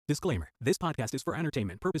Disclaimer. This podcast is for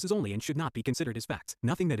entertainment purposes only and should not be considered as facts.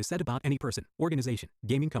 Nothing that is said about any person, organization,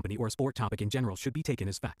 gaming company, or sport topic in general should be taken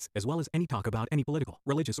as facts, as well as any talk about any political,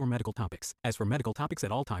 religious, or medical topics. As for medical topics,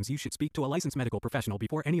 at all times you should speak to a licensed medical professional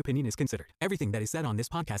before any opinion is considered. Everything that is said on this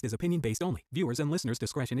podcast is opinion-based only. Viewers and listeners'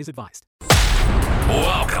 discretion is advised.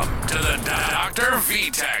 Welcome to the Dr.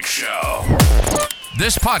 VTech Show.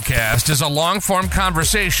 This podcast is a long-form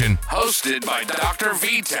conversation hosted by Dr.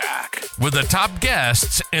 VTech with the top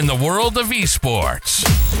guests in the world of esports.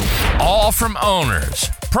 All from owners,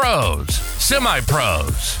 pros,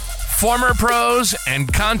 semi-pros, former pros,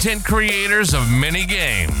 and content creators of many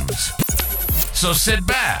games. So sit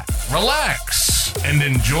back, relax, and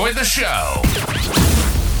enjoy the show.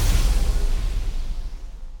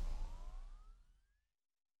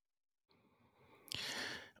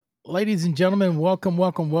 Ladies and gentlemen, welcome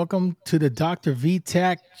to the Dr.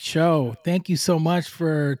 VTech Show. Thank you so much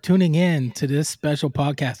for tuning in to this special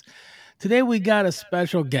podcast. Today we got a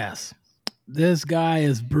special guest. This guy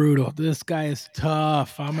is brutal. This guy is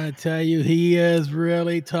tough. I'm going to tell you, he is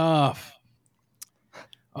really tough.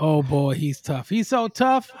 Oh boy, he's tough. He's so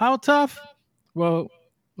tough. How tough? Well,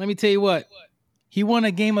 let me tell you what. He won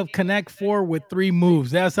a game of Connect 4 with 3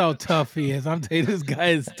 moves. That's how tough he is. I'm telling you, this guy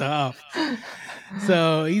is tough.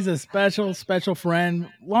 So he's a special friend,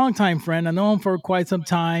 longtime friend. I know him for quite some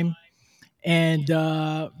time, and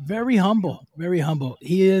very humble.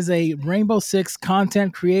 He is a Rainbow Six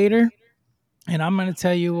content creator, and I'm going to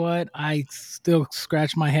tell you what, I still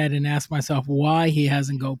scratch my head and ask myself why he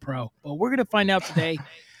hasn't go pro. But we're going to find out today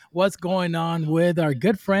what's going on with our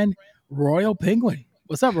good friend, Royal Penguin.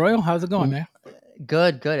 What's up, Royal? How's it going, man?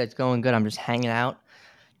 Good. It's going good. I'm just hanging out.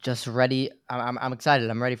 Just ready. I'm excited.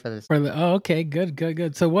 I'm ready for this. Okay,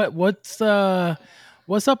 good. So what's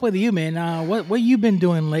up with you, man? What you been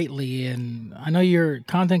doing lately? And I know you're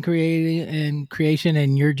content creation,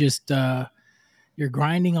 and you're just you're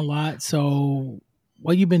grinding a lot. So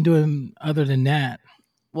what you been doing other than that?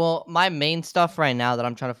 Well, my main stuff right now that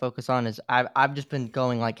I'm trying to focus on is I've just been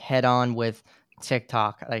going like head on with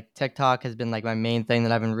TikTok. Like TikTok has been like my main thing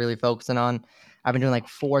that I've been really focusing on. I've been doing like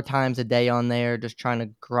 4 times a day on there, just trying to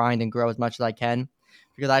grind and grow as much as I can,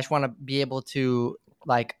 because I just want to be able to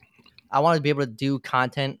do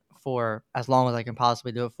content for as long as I can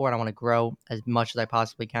possibly do it for, and I want to grow as much as I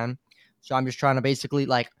possibly can. So I'm just trying to basically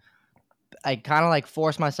I kind of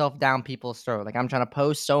force myself down people's throat. Like I'm trying to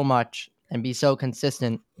post so much and be so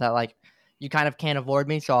consistent that you kind of can't avoid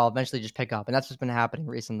me, so I'll eventually just pick up. And that's what's been happening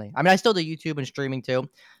recently. I mean, I still do YouTube and streaming too,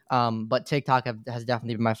 but TikTok has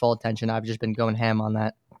definitely been my full attention. I've just been going ham on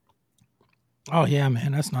that. Oh, yeah,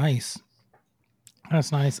 man. That's nice.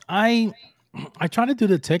 I try to do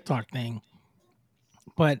the TikTok thing,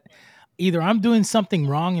 but either I'm doing something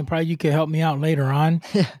wrong, and probably you could help me out later on,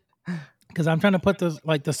 because I'm trying to put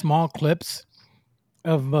the small clips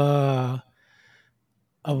of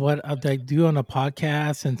what I do on a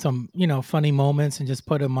podcast and some, funny moments, and just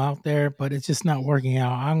put them out there, but it's just not working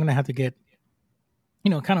out. I'm going to have to get,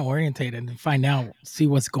 kind of orientated and find out, see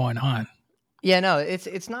what's going on. Yeah, no,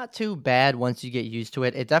 it's not too bad once you get used to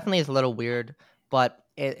it. It definitely is a little weird, but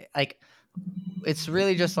it's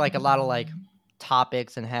really just a lot of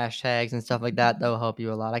topics and hashtags and stuff like that. That'll help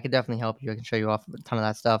you a lot. I could definitely help you. I can show you off a ton of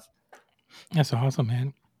that stuff. That's awesome,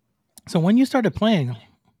 man. So when you started playing,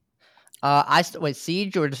 wait,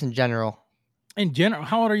 Siege or just in general? In general,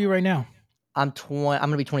 how old are you right now? I'm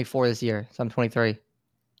gonna be 24 this year, so I'm 23.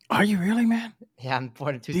 Are you really, man? Yeah, I'm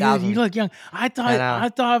born in 2000. Dude, you look young. I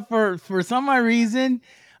thought for some odd reason,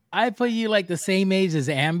 I put you the same age as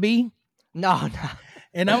Ambi. No.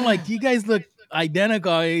 And I'm like, you guys look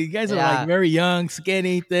identical. You guys are very young,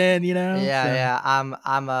 skinny, thin. Yeah.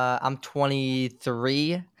 I'm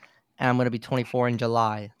 23, and I'm gonna be 24 in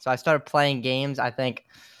July. So I started playing games, I think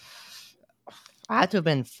I had to have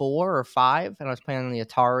been 4 or 5, and I was playing on the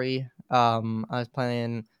Atari.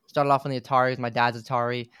 Started off on the Atari with my dad's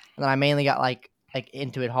Atari, and then I mainly got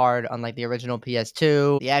into it hard on the original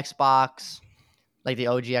PS2, the Xbox, the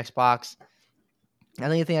OG Xbox. I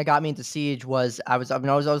think the thing that got me into Siege was I was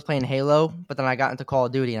always playing Halo, but then I got into Call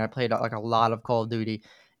of Duty, and I played a lot of Call of Duty,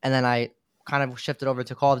 and then I kind of shifted over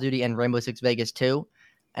to Call of Duty and Rainbow Six Vegas 2.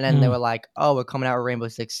 And then they were like, "Oh, we're coming out with Rainbow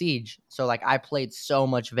Six Siege." So I played so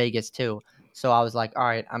much Vegas 2. So I was like, all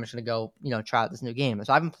right, I'm just going to go, try out this new game.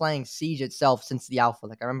 So I've been playing Siege itself since the alpha.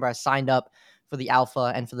 I remember I signed up for the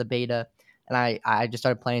alpha and for the beta, and I just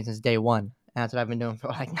started playing since day one. And that's what I've been doing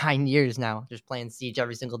for 9 years now, just playing Siege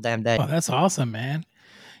every single damn day. Oh, that's awesome, man.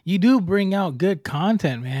 You do bring out good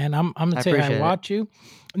content, man. I'm going to tell you, I watch you.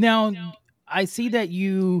 Now, I see that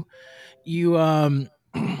you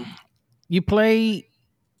play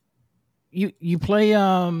you play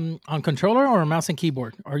on controller or mouse and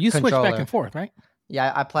keyboard, or you switch back Controller. and forth, right?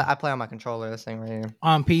 Yeah, I play on my controller. This thing right here.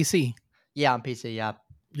 On PC. Yeah, on PC. Yeah.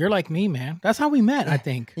 You're like me, man. That's how we met, I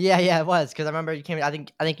think. Yeah, it was because I remember you came. I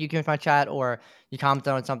think you came to my chat or you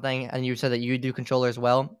commented on something and you said that you do controller as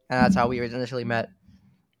well, and that's how we initially met.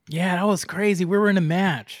 Yeah, that was crazy. We were in a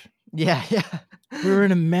match. Yeah. We were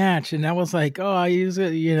in a match, and I was like, "Oh, I use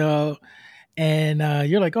it," and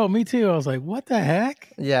you're like, "Oh, me too." I was like, "What the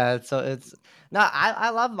heck?" Yeah. So it's no. I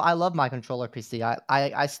love my controller PC.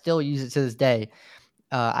 I still use it to this day.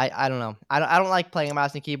 I don't know. I don't like playing a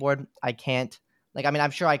mouse and keyboard. I can't. Like, I mean,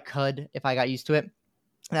 I'm sure I could if I got used to it.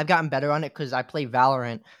 And I've gotten better on it because I play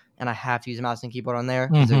Valorant and I have to use a mouse and keyboard on there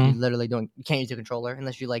because you literally you can't use the controller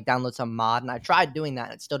unless you like download some mod. And I tried doing that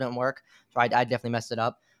and it still didn't work. So I definitely messed it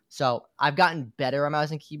up. So I've gotten better on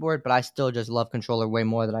mouse and keyboard, but I still just love controller way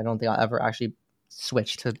more that I don't think I'll ever actually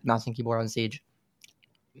switch to mouse and keyboard on Siege.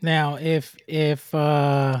 Now, if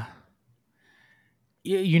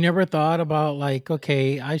you never thought about like,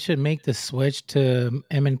 okay, I should make the switch to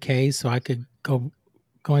M&K so I could go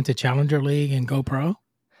into Challenger League and go pro?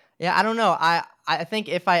 Yeah, I don't know. I think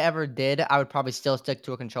if I ever did, I would probably still stick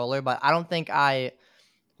to a controller, but I don't think I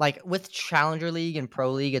like with Challenger League and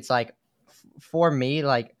Pro League, it's like for me,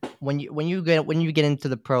 like when you get into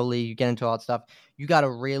the Pro League, you get into all that stuff, you got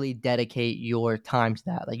to really dedicate your time to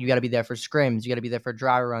that. Like you got to be there for scrims, you got to be there for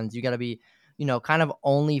dry runs, you got to be, kind of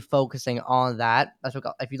only focusing on that. That's what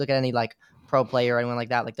if you look at any like pro player or anyone like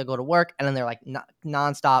that, like they'll go to work and then they're like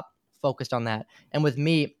nonstop focused on that. And with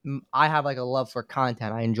me, I have like a love for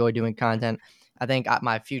content. I enjoy doing content. I think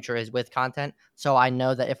my future is with content. So I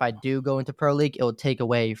know that if I do go into Pro League, it will take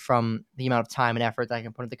away from the amount of time and effort that I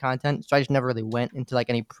can put into content. So I just never really went into like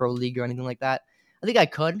any Pro League or anything like that. I think I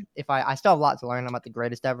could if I still have a lot to learn. I'm not the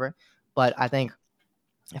greatest ever, but I think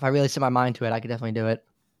if I really set my mind to it, I could definitely do it.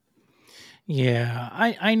 Yeah,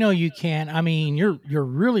 I know you can. I mean, you're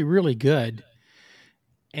really, really good.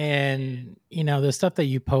 And the stuff that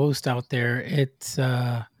you post out there, it's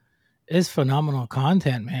phenomenal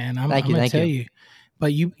content, man. I'm gonna tell you.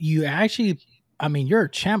 But you actually, I mean, you're a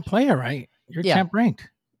champ player, right? You're champ ranked.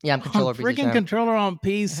 Yeah, I'm controller. Freaking controller on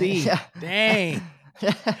PC. Dang.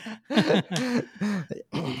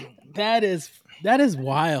 That is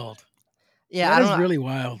wild. Yeah, that is really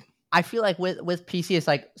wild. I feel like with PC, it's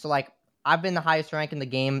like I've been the highest rank in the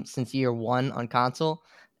game since year 1 on console,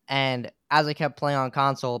 and as I kept playing on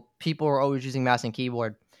console, people were always using mouse and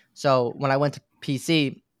keyboard. So when I went to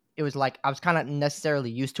PC, it was like I was kind of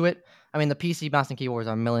necessarily used to it. I mean, the PC mouse and keyboards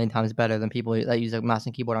are a million times better than people that use a mouse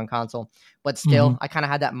and keyboard on console. But still, I kind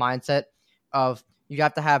of had that mindset of you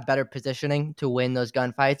have to have better positioning to win those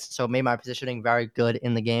gunfights. So it made my positioning very good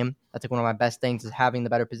in the game. That's like one of my best things is having the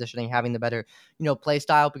better positioning, having the better, play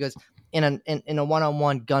style. Because in a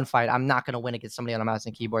one-on-one gunfight, I'm not going to win against somebody on a mouse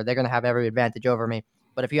and keyboard. They're going to have every advantage over me.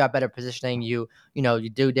 But if you have better positioning, you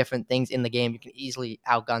do different things in the game, you can easily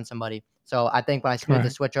outgun somebody. So I think when I made the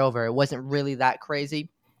switch over, it wasn't really that crazy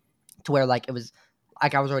to where like it was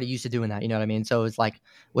like I was already used to doing that. You know what I mean? So it was like it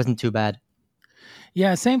wasn't too bad.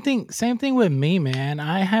 Yeah, same thing with me, man.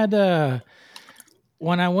 I had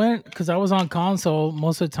when I went, because I was on console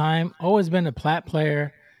most of the time, always been a plat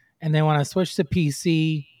player, and then when I switched to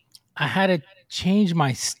PC, I had to change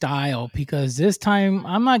my style because this time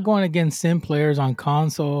I'm not going against sim players on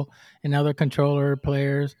console and other controller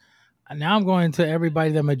players. Now I'm going to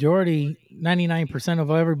everybody. The majority, 99%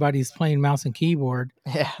 of everybody's playing mouse and keyboard.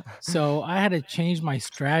 Yeah. So I had to change my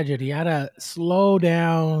strategy. I had to slow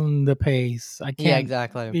down the pace. I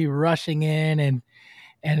can't be rushing in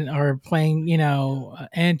and or playing,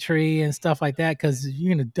 entry and stuff like that because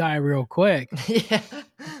you're gonna die real quick. Yeah.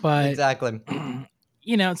 But exactly.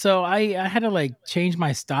 So I had to like change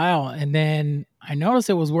my style, and then I noticed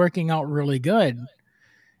it was working out really good.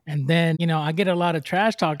 And then, I get a lot of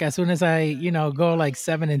trash talk as soon as I, go like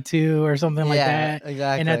 7-2 or something like that.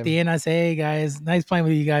 Exactly. And at the end I say, hey guys, nice playing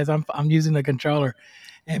with you guys. I'm using the controller.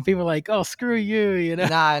 And people are like, oh, screw you,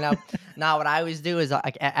 Nah, what I always do is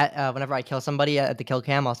whenever I kill somebody at the kill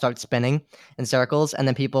cam, I'll start spinning in circles. And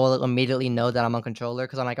then people will immediately know that I'm on controller.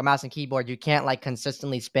 Because I'm like a mouse and keyboard. You can't like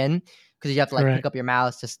consistently spin because you have to like pick up your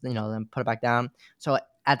mouse, just, then put it back down. So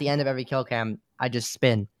at the end of every kill cam, I just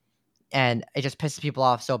spin. And it just pisses people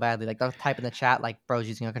off so badly. Like they'll type in the chat, like bro's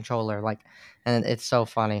using a controller, like, and it's so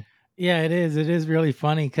funny. Yeah, it is. It is really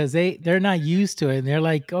funny because they're not used to it. And they're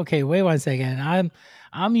like, okay, wait 1 second.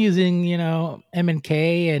 I'm using,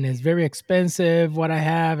 M&K and it's very expensive what I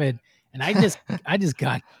have. And I just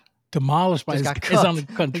got demolished by this guys on the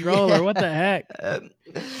controller. Yeah. What the heck?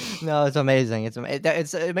 No, it's amazing.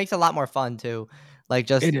 It makes it a lot more fun too. Like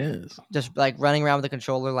It is. just like running around with a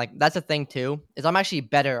controller. Like that's the thing too, is I'm actually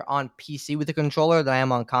better on PC with a controller than I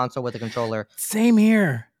am on console with a controller. Same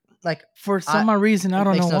here. Like For some odd reason, I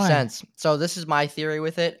don't know why. Makes no why. sense. So this is my theory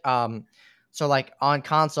with it. So like on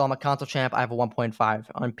console, I'm a console champ. I have a 1.5.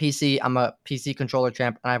 On PC, I'm a PC controller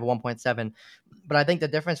champ, and I have a 1.7. But I think the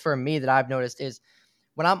difference for me that I've noticed is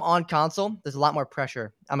when I'm on console, there's a lot more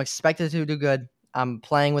pressure. I'm expected to do good. I'm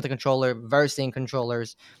playing with a controller, versing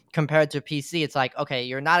controllers. Compared to PC, it's like, okay,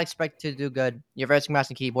 you're not expected to do good. You're versing mouse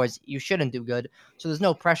and keyboards. You shouldn't do good. So there's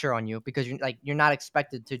no pressure on you because you're not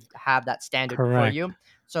expected to have that standard for you.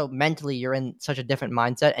 So mentally, you're in such a different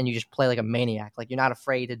mindset, and you just play like a maniac. Like you're not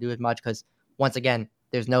afraid to do as much because once again,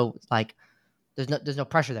 there's no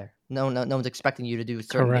pressure there. No one's expecting you to do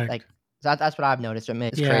certain like. So that's what I've noticed.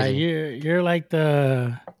 It's crazy. You're like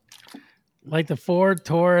the Ford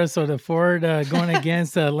Taurus or the Ford going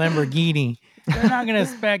against a Lamborghini. They're not going to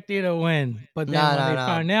expect you to win. But then when they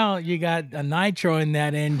found out you got a nitro in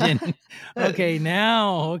that engine,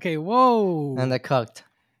 whoa. And they're cooked.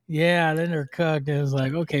 Yeah, then they're cooked. It was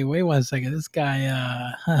like, okay, wait 1 second. This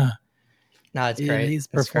guy, no, it's great. He's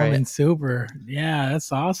performing super. Yeah,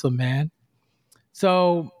 that's awesome, man.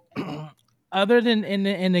 So, other than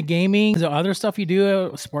in the gaming, is there other stuff you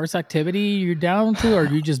do, sports activity you're down to, or are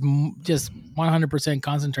you just 100%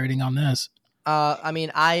 concentrating on this? I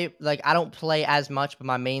mean, I don't play as much, but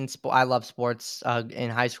my main sport, I love sports. In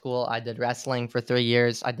high school, I did wrestling for 3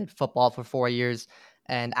 years. I did football for 4 years.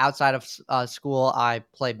 And outside of school, I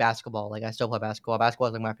play basketball. Like I still play basketball. Basketball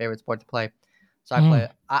is like my favorite sport to play. So I play.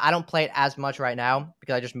 I don't play it as much right now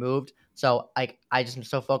because I just moved. So I just am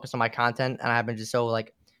so focused on my content, and I've been just so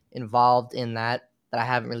like involved in that I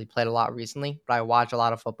haven't really played a lot recently. But I watch a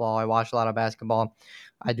lot of football. I watch a lot of basketball.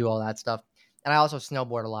 I do all that stuff, and I also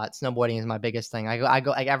snowboard a lot. Snowboarding is my biggest thing. I go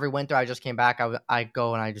like every winter. I just came back. I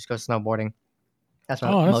go and I just go snowboarding. That's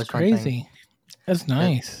my most crazy. fun thing. That's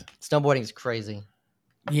nice. Snowboarding is crazy.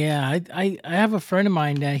 Yeah, I have a friend of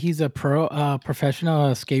mine that he's a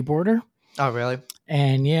professional skateboarder. Oh, really?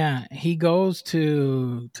 And yeah, he goes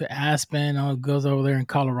to Aspen or goes over there in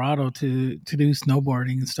Colorado to do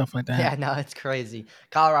snowboarding and stuff like that. Yeah, no, it's crazy.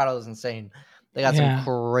 Colorado is insane. They got some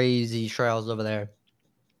crazy trails over there.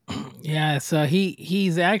 Yeah, so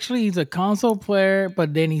he's a console player,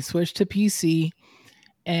 but then he switched to PC.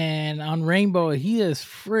 And on Rainbow, he is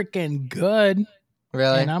freaking good.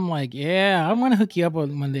 Really? And I'm like, yeah, I'm gonna hook you up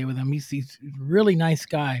one day with him. He's a really nice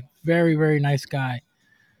guy, very very nice guy.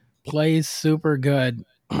 Plays super good.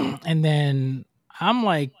 And then I'm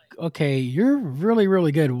like, okay, you're really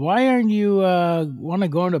really good. Why aren't you want to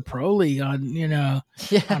go into Pro League on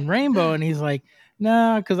on Rainbow? And he's like,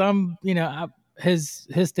 no, because I'm his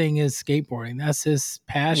thing is skateboarding. That's his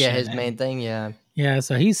passion. Yeah, his main thing. Yeah. Yeah,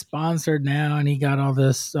 so he's sponsored now, and he got all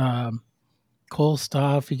this. Cool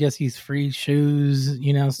stuff. He gets these free shoes,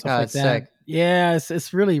 stuff like that. Sick. Yeah,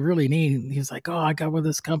 it's really, really neat. He's like, oh, I got with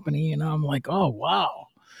this company, I'm like, oh, wow.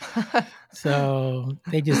 So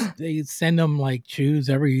they send him like shoes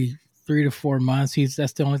every 3 to 4 months.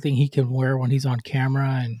 That's the only thing he can wear when he's on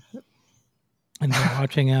camera, and they're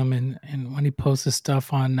watching him, and when he posts his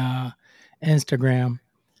stuff on Instagram,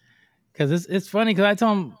 because it's funny because I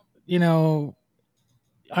tell him,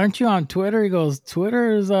 aren't you on Twitter? He goes,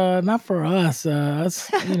 Twitter is not for us. Us,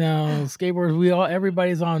 skateboarders,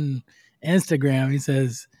 everybody's on Instagram. He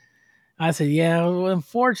says, I said, yeah, well,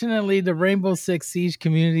 unfortunately, the Rainbow Six Siege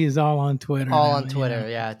community is all on Twitter. All on Twitter,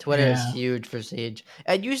 yeah. Twitter is huge for Siege.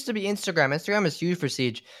 It used to be Instagram. Instagram is huge for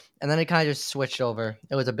Siege, and then it kind of just switched over.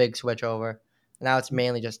 It was a big switch over. Now it's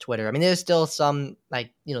mainly just Twitter. I mean, there's still some, there's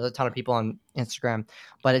a ton of people on Instagram,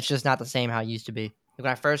 but it's just not the same how it used to be. When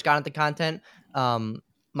I first got into content,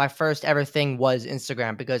 my first ever thing was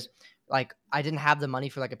Instagram because I didn't have the money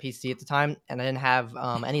for a PC at the time, and I didn't have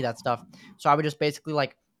any of that stuff. So I would just basically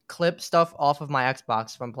clip stuff off of my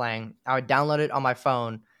Xbox from playing. I would download it on my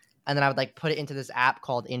phone, and then I would put it into this app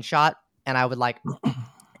called InShot, and I would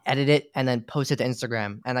edit it and then post it to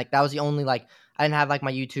Instagram. And that was the only I didn't have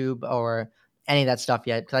my YouTube or any of that stuff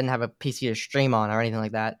yet because I didn't have a PC to stream on or anything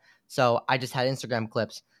like that. So I just had Instagram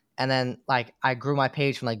clips, and then I grew my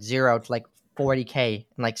page from 0 to 40K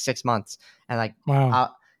in 6 months, and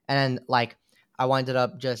wow. And then I winded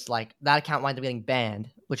up just that account wound up getting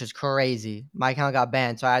banned, which is crazy. My account got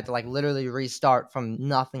banned, so I had to literally restart from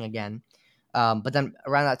nothing again. But then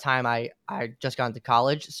around that time, I just got into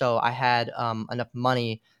college, so I had enough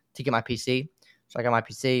money to get my PC. So I got my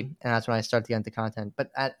PC, and that's when I started to get into content.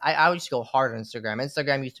 But I would just go hard on Instagram.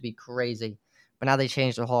 Instagram used to be crazy, but now they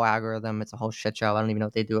changed the whole algorithm. It's a whole shit show. I don't even know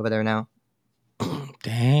what they do over there now.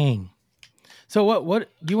 Dang. So what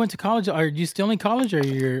you went to college? Are you still in college, or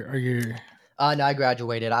you're? No, I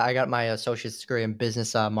graduated. I got my associate's degree in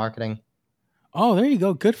business marketing. Oh, there you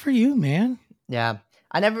go. Good for you, man. Yeah,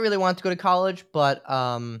 I never really wanted to go to college, but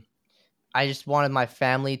I just wanted my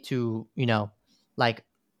family to, like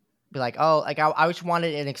be like, oh, like I just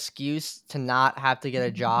wanted an excuse to not have to get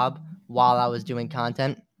a job while I was doing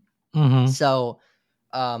content. Mm-hmm. So,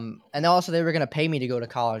 and also they were gonna pay me to go to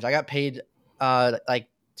college. I got paid like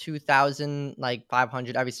 2,000 like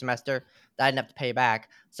 500 every semester that I didn't have to pay back.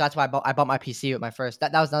 So that's why I bought my PC with my first.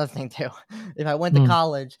 That was another thing too. If I went to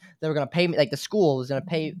college, they were gonna pay me, like the school was gonna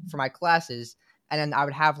pay for my classes, and then I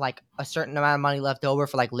would have like a certain amount of money left over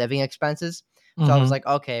for like living expenses. So I was like,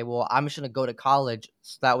 okay, well, I'm just gonna go to college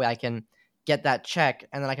so that way I can get that check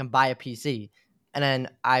and then I can buy a PC. And then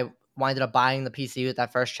I ended up buying the PC with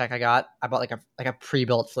that first check I got. I bought like a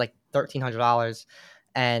pre-built for like $1,300,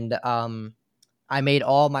 and I made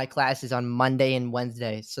all my classes on Monday and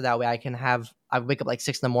Wednesday, so that way I would wake up like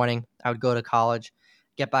 6 in the morning. I would go to college,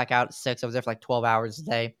 get back out at 6. I was there for like 12 hours a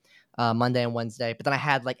day, Monday and Wednesday. But then I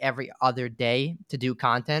had like every other day to do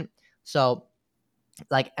content. So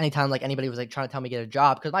like anytime like anybody was like trying to tell me to get a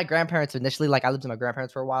job, because my grandparents initially, like I lived with my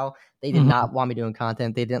grandparents for a while, they did not want me doing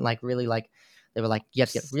content. They didn't like really like, they were like, you have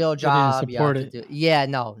to get a real job. They didn't support it. Yeah,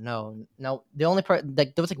 no. The only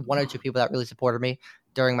like there was like 1 or 2 people that really supported me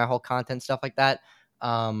during my whole content stuff like that.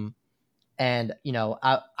 And that's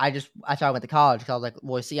why I went to college, because I was like,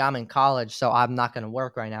 well, see, I'm in college, so I'm not going to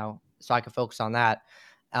work right now, so I could focus on that.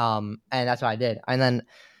 And that's what I did. And then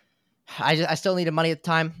I still needed money at the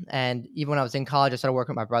time, and even when I was in college, I started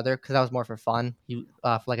working with my brother because that was more for fun. He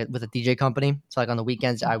with a DJ company. So like on the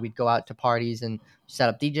weekends, we'd go out to parties and set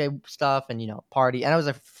up DJ stuff and party, and it was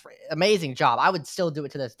an amazing job. I would still do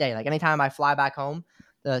it to this day. Like anytime I fly back home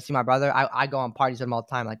to see my brother, I go on parties with him all the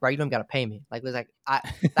time. Like, bro, you don't gotta pay me. Like, it was like that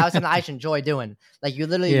was something I should enjoy doing. Like, you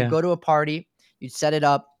literally you go to a party, you'd set it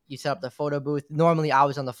up, you set up the photo booth. Normally, I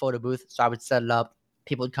was on the photo booth, so I would set it up.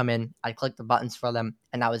 People would come in, I'd click the buttons for them,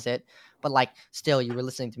 and that was it. But like, still, you were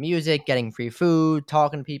listening to music, getting free food,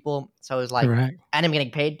 talking to people. So it was like, and I'm getting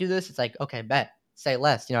paid to do this. It's like, okay, bet, say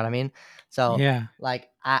less. You know what I mean? So like,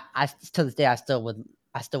 I to this day, I still would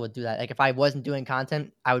do that. Like, if I wasn't doing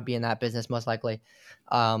content, I would be in that business most likely.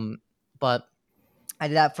 But I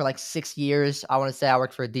did that for like 6 years. I want to say I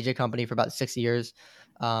worked for a DJ company for about 6 years.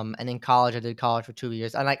 And in college, I did college for 2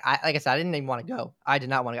 years. And like I said, I didn't even want to go. I did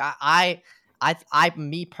not want to go.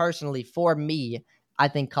 Me personally, for me, I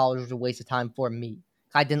think college was a waste of time for me.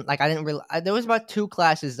 There was about 2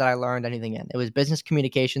 classes that I learned anything in. It was business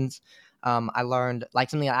communications. I learned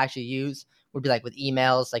like something I actually use would be like with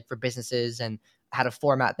emails, like for businesses, and how to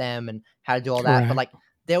format them and how to do all that. But like,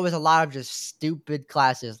 there was a lot of just stupid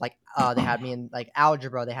classes. Like, they had me in like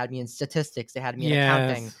algebra, they had me in statistics, they had me in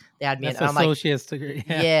accounting, they had me in, and I'm like, degree.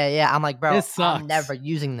 Yeah. I'm like, bro, I'm never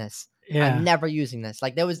using this. I'm never using this.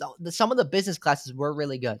 Like, there was some of the business classes were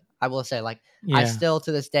really good, I will say. Like, I still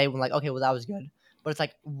to this day, when like, okay, well, that was good, but it's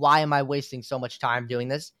like, why am I wasting so much time doing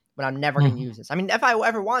this when I'm never going to use this? I mean, if I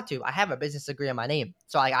ever want to, I have a business degree on my name,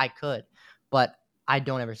 so I could, but I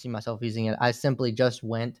don't ever see myself using it. I simply just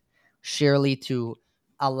went sheerly to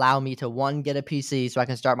allow me to, 1, get a PC so I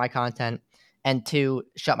can start my content, and 2,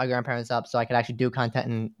 shut my grandparents up so I could actually do content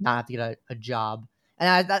and not have to get a job.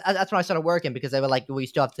 And that's when I started working, because they were like, well, you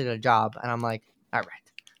still have to get a job. And I'm like, all right.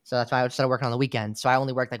 So that's why I started working on the weekends. So I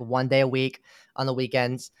only worked like 1 day a week on the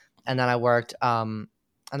weekends. And then I worked, and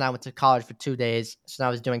I went to college for 2 days. So I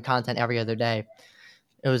was doing content every other day.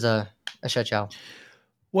 It was a shit show.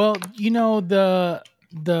 Well,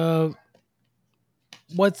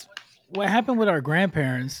 what happened with our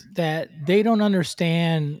grandparents, that they don't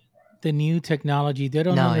understand the new technology. They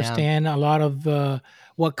don't understand a lot of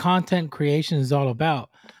what content creation is all about.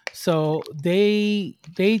 So they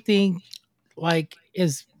think like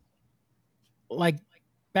is like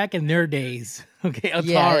back in their days. Okay,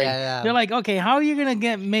 Atari. Yeah. They're like, okay, how are you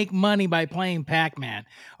gonna make money by playing Pac-Man?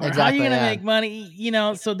 Or how are you gonna make money?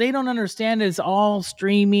 So they don't understand it's all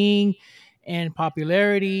streaming and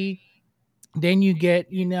popularity. Then you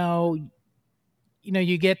get, you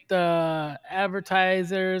get the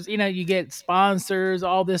advertisers, you get sponsors,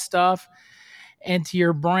 all this stuff, and to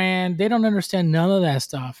your brand. They don't understand none of that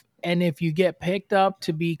stuff. And if you get picked up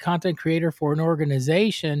to be content creator for an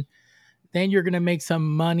organization, then you're going to make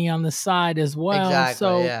some money on the side as well.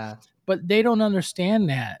 Exactly, but they don't understand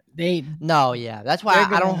that. That's why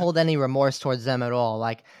I don't hold any remorse towards them at all.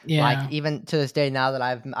 Like even to this day, now that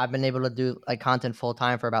I've been able to do like content full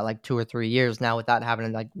time for about like 2 or 3 years now without having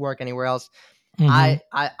to like work anywhere else, I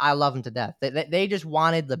love them to death. They just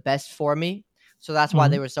wanted the best for me, so that's why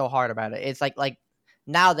they were so hard about it. It's like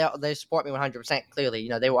now they support me 100%. Clearly,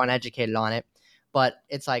 they were uneducated on it, but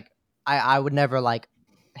it's like I would never like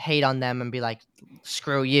hate on them and be like,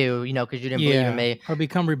 screw you, because you didn't believe in me. Or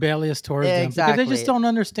become rebellious towards them because they just Exactly. don't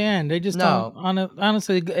understand. They just No. don't.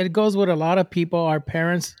 Honestly, it goes with a lot of people. Our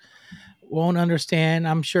parents won't understand.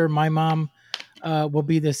 I'm sure my mom will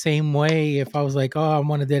be the same way if I was like, oh, I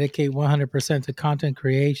want to dedicate 100% to content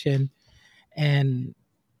creation. And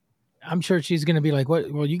I'm sure she's going to be like,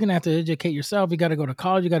 what? Well, you're going to have to educate yourself. You got to go to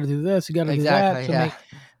college. You got to do this. You got to do that Exactly. to Yeah. make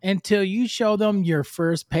until you show them your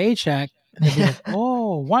first paycheck. And they'll be like,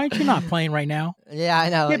 oh, why aren't you not playing right now? Yeah, I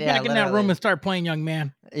know. Get Yeah, back in that room and start playing, young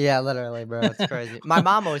man. Yeah, literally, bro. It's crazy. My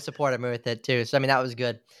mom always supported me with it too. So I mean, that was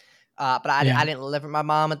good. But I didn't live with my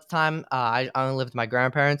mom at the time. I only lived with my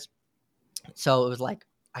grandparents. So it was like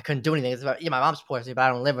I couldn't do anything. It's about, my mom supports me, but I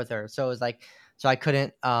don't live with her. So it was like, so I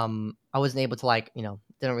couldn't. I wasn't able to like, didn't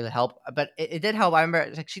really help. But it did help. I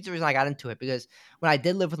remember like she's the reason I got into it because when I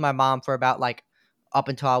did live with my mom for about like up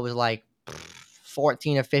until I was like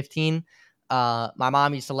 14 or 15, my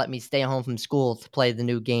mom used to let me stay home from school to play the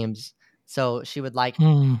new games. So she would like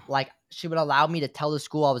she would allow me to tell the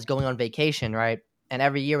school I was going on vacation, right? And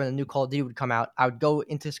every year when the new Call of Duty would come out, I would go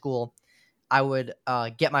into school. I would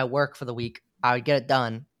get my work for the week. I would get it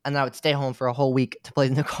done, and then I would stay home for a whole week to play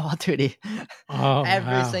the new Call of Duty.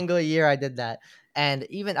 Every single year I did that. And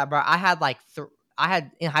even bro, I had like I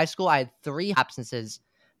had in high school I had 3 absences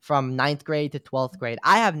from 9th grade to 12th grade.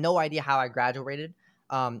 I have no idea how I graduated.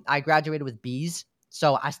 I graduated with B's,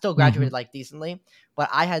 so I still graduated like decently, but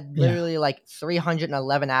I had literally like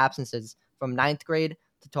 311 absences from 9th grade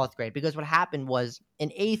to 12th grade because what happened was in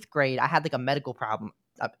 8th grade I had like a medical problem,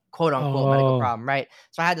 a quote unquote medical problem, right?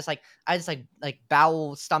 So I had this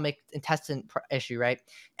bowel, stomach, intestine issue, right?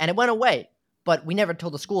 And it went away. But we never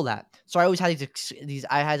told the school that. So I always had these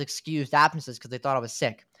I had excused absences because they thought I was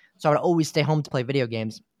sick. So I would always stay home to play video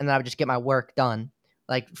games, and then I would just get my work done,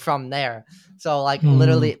 like from there. So like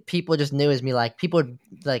literally, people just knew as me. Like people would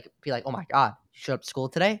like be like, "Oh my god, you showed up to school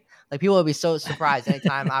today!" Like people would be so surprised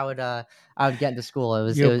anytime I would get into school. It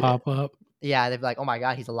was pop up. Yeah, they'd be like, "Oh my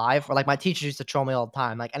god, he's alive!" Or like my teachers used to troll me all the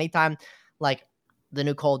time. Like anytime, like the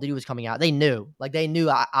new Call of Duty was coming out, they knew. Like they knew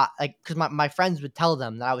I like because my friends would tell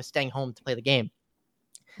them that I was staying home to play the game.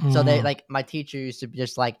 So they like my teacher used to be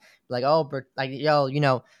just like, oh, like yo,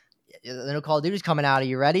 the new Call of Duty's coming out. Are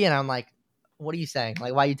you ready? And I'm like, what are you saying?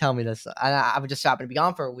 Like, why are you telling me this? And I would just stop and be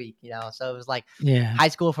gone for a week, So it was like, high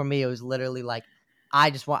school for me, it was literally like,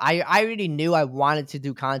 I already knew I wanted to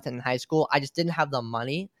do content in high school. I just didn't have the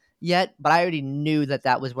money yet, but I already knew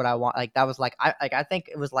that was what I want. Like that was like, I think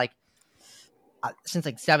it was like since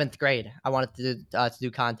like 7th grade, I wanted to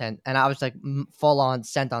do content, and I was like full on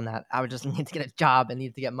sent on that. I would just need to get a job and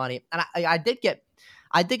need to get money, and I did get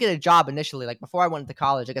a job initially. Like before I went to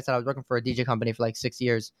college, like I said, I was working for a DJ company for like 6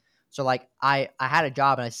 years. So like I had a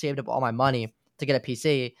job and I saved up all my money to get a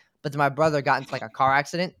PC. But then my brother got into like a car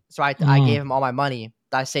accident, so I gave him all my money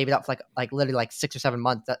that I saved up for like literally like 6 or 7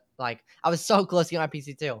 months. That like I was so close to getting my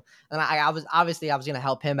PC too, and I was gonna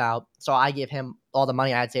help him out, so I gave him all the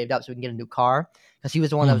money I had saved up so we can get a new car because he was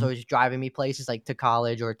the one that was always driving me places like to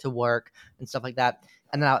college or to work and stuff like that.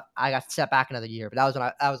 And then I got set back another year, but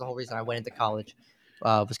that was the whole reason I went into college.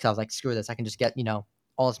 Was because I was like, screw this, I can just get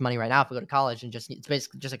all this money right now if I go to college and it's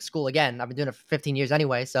basically just like school again. I've been doing it for 15 years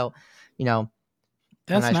anyway, so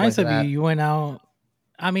that's nice of you. You went out.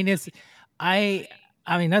 I mean,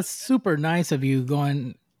 that's super nice of you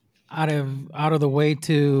going out of the way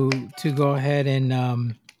to go ahead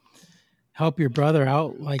and help your brother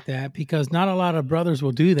out like that, because not a lot of brothers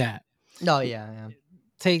will do that. No, yeah.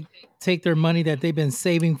 Take their money that they've been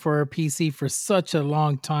saving for a PC for such a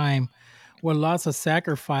long time with lots of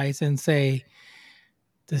sacrifice and say,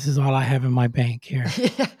 this is all I have in my bank here.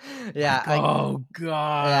 Yeah. Oh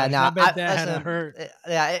God. Yeah. No, I bet that had to hurt.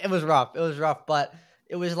 Yeah, it was rough. But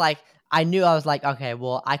it was like, I knew I was like, okay,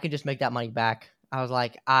 well, I could just make that money back. I was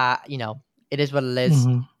like, it is what it is.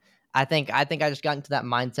 Mm-hmm. I think I just got into that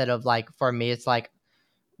mindset of like, for me, it's like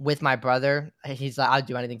with my brother, he's like, I'll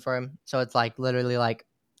do anything for him. So it's like literally like,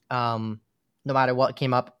 no matter what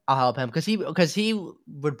came up, I'll help him because he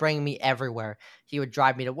would bring me everywhere. He would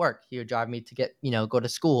drive me to work. He would drive me to get go to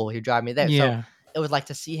school. He would drive me there. Yeah. So it was like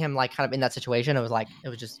to see him like kind of in that situation. It was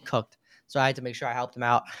just cooked. So I had to make sure I helped him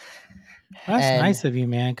out. That's nice of you,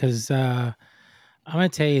 man. Because I'm gonna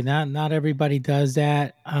tell you, not everybody does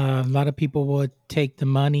that. A lot of people would take the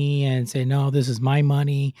money and say, "No, this is my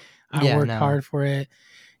money. I worked hard for it,"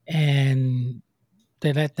 and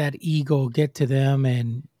they let that ego get to them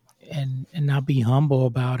and not be humble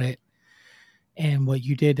about it. And what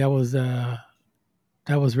you did, that was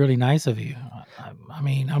really nice of you. I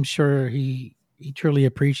mean, I'm sure he truly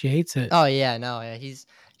appreciates it. Oh yeah, no, yeah. He's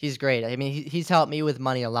He's great. I mean, he's helped me with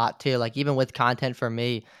money a lot too. Like even with content for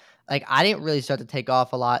me, like I didn't really start to take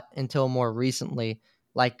off a lot until more recently.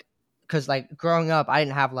 Like, because like growing up, I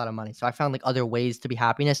didn't have a lot of money, so I found like other ways to be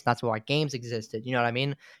happiness. And that's why games existed. You know what I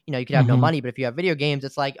mean? You know, you could have no Mhm. money, but if you have video games,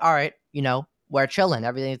 it's like, all right, you know, we're chilling,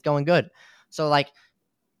 everything's going good. So like,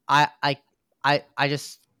 I I I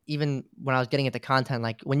just even when I was getting into content,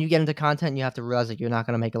 like when you get into content, you have to realize that you're not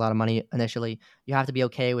going to make a lot of money initially. You have to be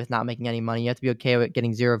okay with not making any money. You have to be okay with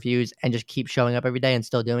getting 0 views and just keep showing up every day and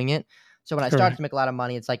still doing it. So when I started Correct. to make a lot of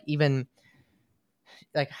money, it's like even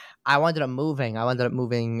like I wound up moving. I wound up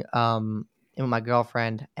moving in with my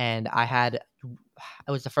girlfriend, and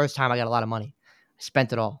it was the first time I got a lot of money. I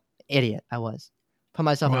spent it all. Idiot, I was. Put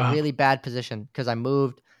myself in a Wow. really bad position because I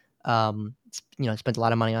moved. You know, spent a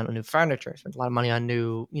lot of money on new furniture, spent a lot of money on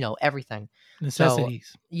new, you know, everything. So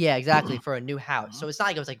Necessities. yeah, exactly, for a new house. So it's not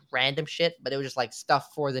like it was like random shit, but it was just like stuff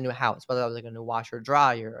for the new house, whether it was like a new washer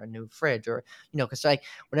dryer, a new fridge, or you know, because like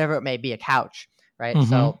whatever it may be, a couch, right? Mhm.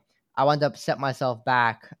 So I wound up set myself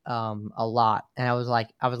back a lot, and I was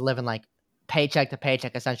living like paycheck to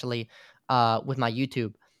paycheck essentially with my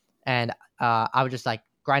YouTube, and I would just like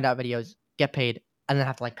grind out videos, get paid, and then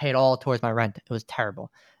have to like pay it all towards my rent. It was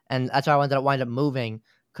terrible, and that's why I wind up moving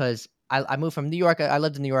because I moved from New York. I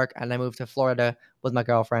lived in New York, and I moved to Florida with my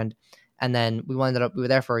girlfriend, and then we were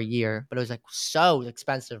there for a year, but it was like so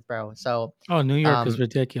expensive, bro. So Oh, New York is um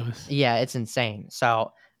ridiculous. yeah, it's insane.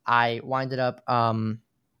 So I winded up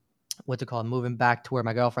what's it called, moving back to where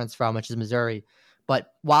my girlfriend's from, which is Missouri.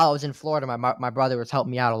 But while I was in Florida, my brother was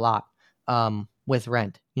helping me out a lot with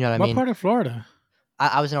rent. You know what I What mean? part of Florida?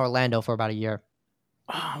 I was in Orlando for about a year.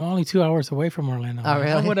 Oh, I'm only 2 hours away from Orlando, Oh, man. I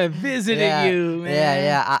really? would have visited Yeah, you, yeah, man.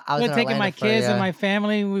 yeah. I was Would in have taken Orlando my for a kids and year. my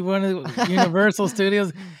family. We went to Universal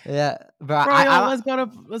Studios. Yeah, bro. Bro, yo, let's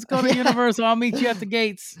go to Yeah, Universal. I'll meet you at the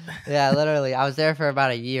gates. yeah, literally. I was there for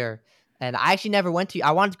about a year, and I actually never went to.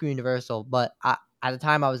 I wanted to go to Universal, but at the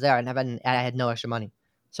time I was there, I had no extra money.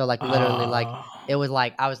 So like literally, like Oh, it was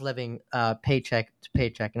like I was living paycheck to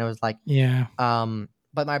paycheck, and it was like yeah.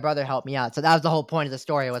 but my brother helped me out. So that was the whole point of the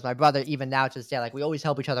story, was my brother, even now to this day, like we always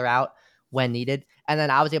help each other out when needed. And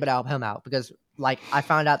then I was able to help him out because like I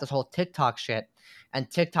found out this whole TikTok shit, and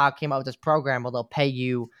TikTok came out with this program where they'll pay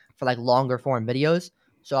you for like longer form videos.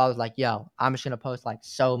 So I was like, yo, I'm just gonna post like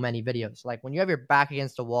so many videos. Like when you have your back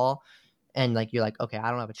against the wall and like you're like, okay, I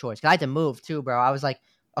don't have a choice. 'Cause I had to move too, bro. I was like,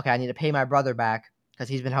 okay, I need to pay my brother back because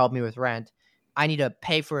he's been helping me with rent. I need to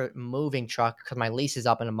pay for a moving truck because my lease is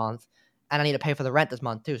up in a month, and I need to pay for the rent this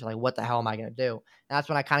month too. So like, what the hell am I gonna do? And that's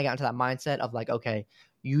when I kind of got into that mindset of like, okay,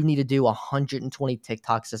 you need to do 120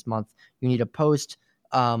 TikToks this month. You need to post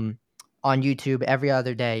on YouTube every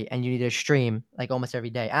other day, and you need to stream like almost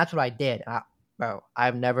every day. And that's what I did. Bro,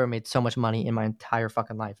 I've never made so much money in my entire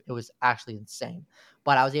fucking life. It was actually insane.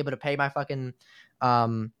 But I was able to pay my fucking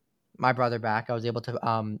my brother back. I was able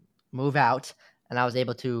to move out, and I was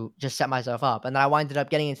able to just set myself up. And then I winded up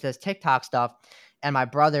getting into this TikTok stuff. And my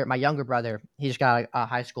brother, my younger brother, he just got out of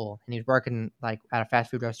high school, and he was working like at a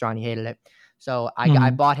fast food restaurant. He hated it. So I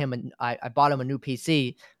Mhm. bought him I bought him a new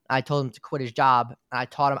PC. I told him to quit his job, and I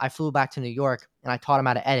taught him. I flew back to New York, and I taught him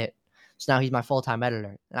how to edit. So now he's my full time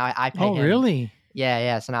editor, and I pay Oh, him. really? Yeah,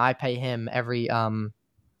 yeah. So now I pay him every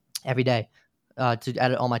day to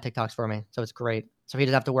edit all my TikToks for me. So it's great. So he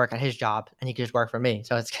doesn't have to work at his job, and he can just work for me.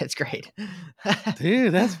 So it's great.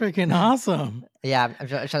 Dude, that's freaking awesome. Yeah, I'm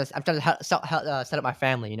trying to set up my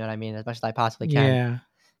family. You know what I mean, as much as I possibly can. Yeah.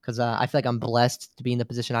 Because I feel like I'm blessed to be in the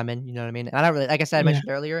position I'm in. You know what I mean? And I don't really, like I said, I Yeah. mentioned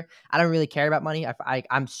earlier, I don't really care about money.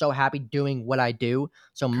 I'm so happy doing what I do.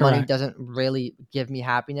 So money Correct. doesn't really give me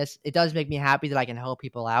happiness. It does make me happy that I can help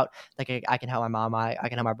people out. Like I can help my mom, I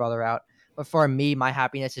can help my brother out. But for me, my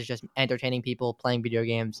happiness is just entertaining people, playing video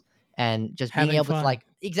games, and just being Having able to fun. like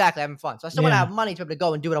exactly having fun. So I still want to Yeah. have money to be able to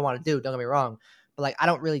go and do what I want to do. Don't get me wrong. But like I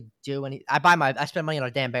don't really do any. I spend money on a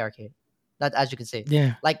damn barricade. That, as you can see.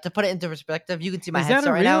 Yeah. Like to put it into perspective, you can see my Is that headset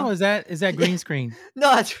a right real? now. Is that green screen?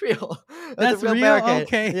 No, that's real. That's a real real? barricade.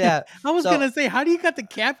 Okay. Yeah. I was So gonna say, how do you got the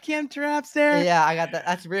cap cam traps there? yeah, I got that.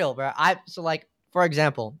 That's real, bro. So like for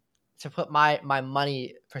example, to put my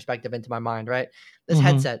money perspective into my mind, right? This Mm-hmm.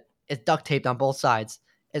 headset is duct taped on both sides.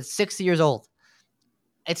 It's 6 years old.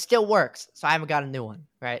 It still works, so I haven't got a new one,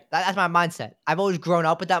 right? That's my mindset. I've always grown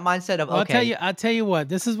up with that mindset of Well, okay. I'll tell you what.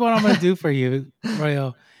 This is what I'm gonna do for you,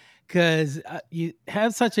 Royal, because you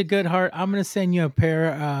have such a good heart. I'm gonna send you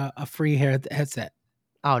a free headset.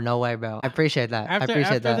 Oh no way, bro. I appreciate that. I appreciate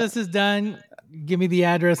After that. this is done, give me the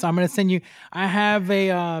address. I'm gonna send you. I have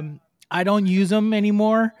a I don't use them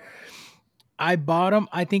anymore. I bought them.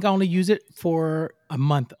 I think I only use it for a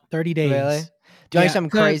month, 30 Really? days. Do you know Yeah, something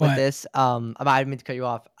crazy with what? this? I didn't mean to cut you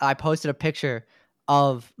off. I posted a picture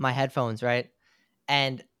of my headphones, right?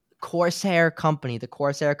 And the Corsair company,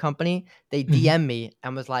 they Mhm. DM me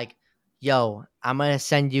and was like, "Yo, I'm gonna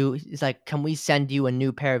send you." It's like, "Can we send you a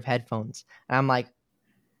new pair of headphones?" And I'm like,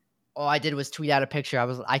 all I did was tweet out a picture.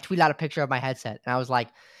 I tweeted out a picture of my headset, and I was like,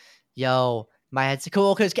 "Yo, my headset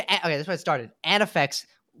cool." Because okay, that's where it started. Anifex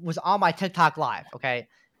was on my TikTok live. Okay,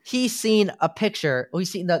 he's seen a picture.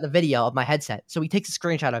 He's seen the video of my headset, so he takes a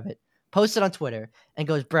screenshot of it, posts it on Twitter, and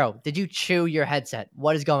goes, "Bro, did you chew your headset?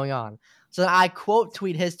 What is going on?" So then I quote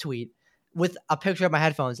tweet his tweet with a picture of my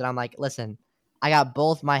headphones, and I'm like, "Listen, I got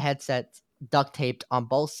both my headsets duct taped on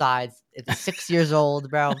both sides. It's 6 years old,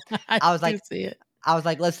 bro." I I was do like, see it.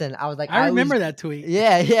 listen, I was like, I remember that tweet.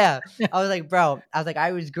 yeah, yeah. I was like, bro, I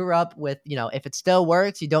always grew up with, if it still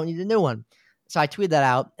works, you don't need a new one. So I tweeted that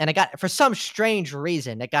out, and I got, for some strange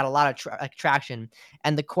reason, it got a lot of traction.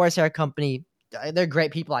 And the Corsair company, they're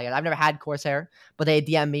great people. I've never had Corsair, but they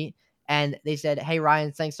DM me and they said, "Hey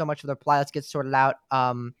Ryan, thanks so much for the reply. Let's get sorted out.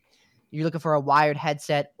 You're looking for a wired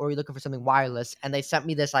headset or you're looking for something wireless?" And they sent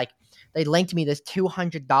me this, they linked me this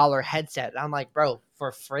 $200 headset. And I'm like, "Bro,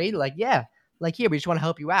 for free?" Like, "Yeah, like, here, we just want to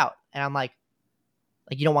help you out." And I'm like,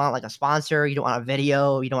 "You don't want like a sponsor, you don't want a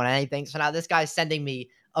video, you don't want anything." So now this guy's sending me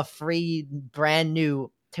a free brand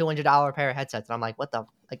new $200 pair of headsets. And I'm like, what the,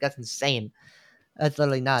 that's insane. That's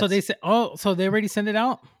literally So nuts. they said, "Oh, so they already sent it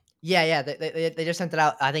out." Yeah, yeah. They just sent it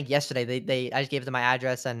out, I think yesterday. I just gave them my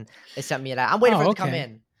address and they sent me it out. I'm waiting for it Oh, to come okay.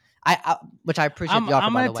 in. Which I appreciate the offer,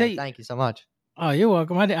 I'm by gonna the tell way. you. Thank you so much. Oh, you're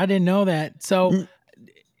welcome. I didn't know that. So Mm.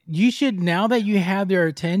 you should, now that you have their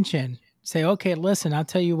attention, say, "Okay, listen. I'll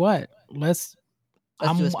tell you what. Let's.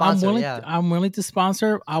 Let's do a I'm sponsor. willing. Yeah. I'm willing to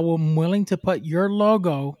sponsor. I'm willing to put your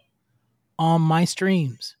logo on my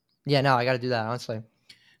streams." Yeah, no, I got to do that, honestly.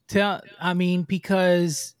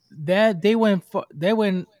 Because that they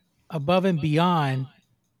went above and beyond,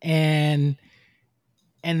 and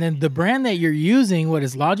then the brand that you're using, what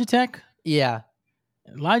is Logitech? Yeah.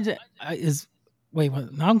 Logitech is wait,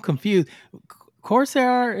 what? Now I'm confused.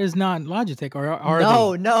 Corsair is not Logitech, or are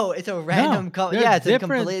No, they? no, it's a random They're yeah, it's a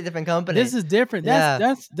different. completely different company. This is different.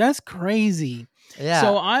 Yeah. That's crazy. Yeah.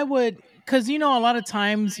 So I would, because a lot of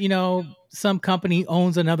times some company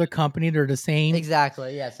owns another company. They're the same.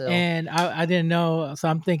 Exactly. Yeah. So And I didn't know, so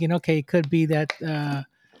I'm thinking, okay, it could be that that's what I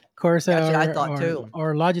Corsair thought too.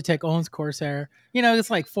 or Logitech owns Corsair. It's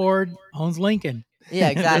like Ford owns Lincoln.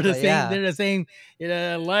 Yeah, They're the exactly. same. Yeah. They're the same.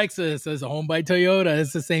 Lexus is owned by Toyota.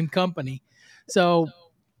 It's the same company. So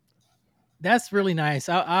that's really nice.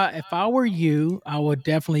 If I were you, I would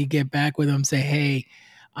definitely get back with them. Say, "Hey,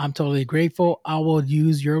 I'm totally grateful. I will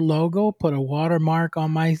use your logo. Put a watermark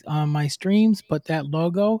on my streams. Put that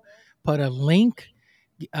logo. Put a link.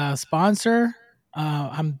 Sponsor."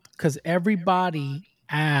 I'm because everybody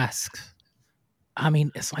asks.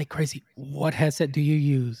 It's like crazy. What headset do you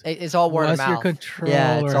use? It's all word of What's your mouth.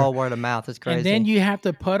 Yeah, it's controller? all word of mouth. It's crazy. And then you have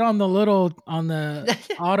to put on the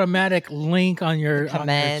automatic link on your command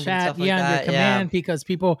and chat, stuff like on your that, command, because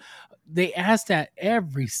people, they ask that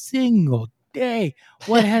every single day.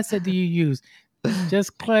 What headset do you use?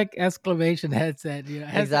 Just click exclamation headset.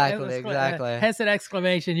 Exactly. Headset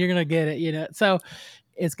exclamation. You're gonna get it. So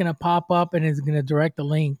it's gonna pop up and it's gonna direct the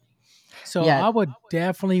link. So Yeah. I would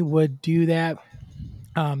would do that.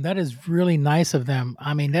 That is really nice of them.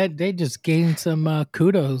 That they just gained some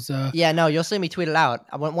kudos. Yeah, no, you'll see me tweet it out.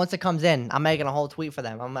 Once it comes in, I'm making a whole tweet for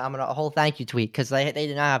them. I'm gonna a whole thank you tweet because they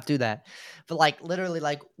did not have to do that. But literally,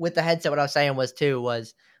 with the headset, what I was saying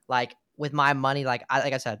was with my money, like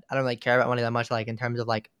I said, I don't really care about money that much. In terms of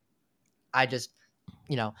I just,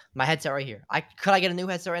 my headset right here. Could I get a new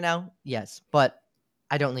headset right now? Yes, but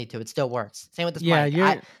I don't need to. It still works. Same with this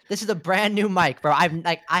mic. This is a brand new mic, bro. I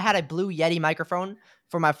had a Blue Yeti microphone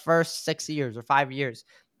for my first 6 years or 5 years.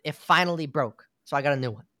 It finally broke, so I got a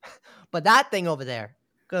new one. But that thing over there,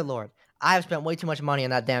 good Lord, I have spent way too much money on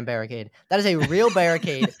that damn barricade. That is a real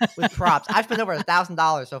barricade with props. I've spent over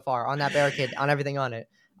 $1,000 so far on that barricade, on everything on it.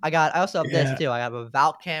 I also have this too. I have a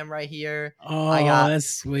Valk cam right here. Oh, I got that's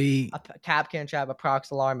sweet. a cap can trap, a prox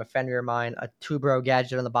alarm, a fender of mine, a two-bro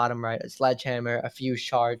gadget on the bottom right, a sledgehammer, a fuse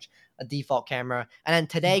charge, a default camera. And then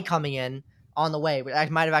today coming in on the way, which I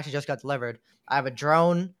might have actually just got delivered, I have a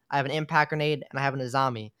drone, I have an impact grenade, and I have an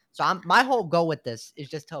Azami. So my whole goal with this is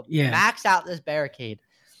just to max out this barricade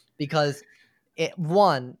because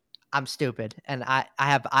I'm stupid and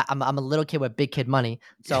I'm a little kid with big kid money.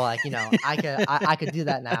 So I could do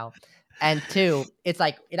that now. And two, it's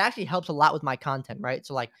it actually helps a lot with my content, right?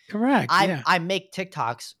 So correct. I make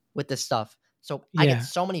TikToks with this stuff. So I get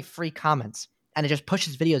so many free comments and it just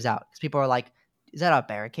pushes videos out because people are like, is that a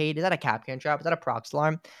barricade? Is that a Capcan trap? Is that a prox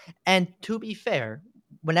alarm? And to be fair,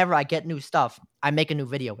 whenever I get new stuff, I make a new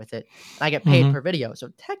video with it and I get paid per video. So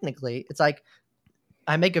technically it's like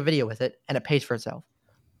I make a video with it and it pays for itself.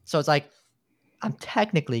 So it's like, I'm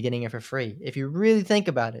technically getting it for free. If you really think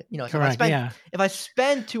about it, so Correct, if I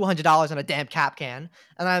spend $200 on a damn Capcan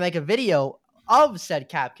and I make a video of said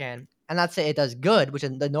Capcan and let's say it does good, which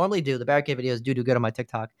they normally do, the barricade videos do good on my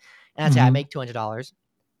TikTok, and let's say I make $200,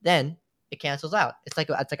 then it cancels out. It's like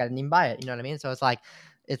I didn't even buy it. You know what I mean? So it's like,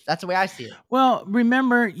 that's the way I see it. Well,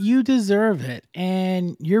 remember, you deserve it,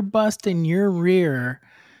 and you're busting your rear,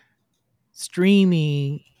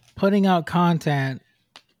 streaming, putting out content,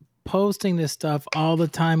 posting this stuff all the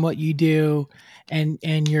time, what you do, and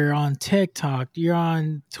you're on TikTok, you're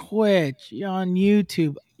on Twitch, you're on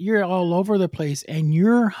YouTube, you're all over the place, and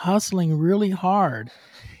you're hustling really hard,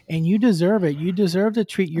 and you deserve it. You deserve to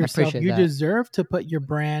treat yourself. You deserve to put your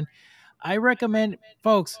brand. I recommend,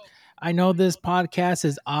 folks, I know this podcast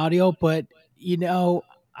is audio, but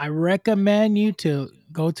I recommend you to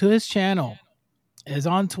go to his channel. It's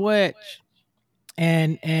on Twitch.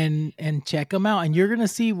 And check him out, and you're gonna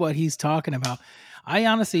see what he's talking about. I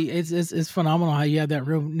honestly, it's phenomenal how you have that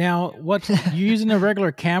room. Now, what you using a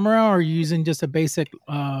regular camera or are you using just a basic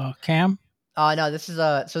cam? No, this is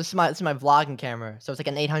my vlogging camera. So it's like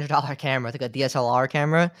an $800 camera. It's like a DSLR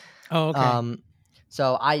camera. Oh, okay.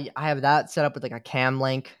 So I have that set up with like a cam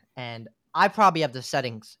link, and I probably have the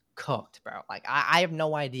settings cooked, bro. Like I have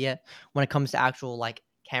no idea when it comes to actual like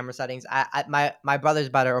camera settings. My brother's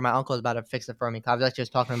about to, or my uncle's about to fix it for me. I was actually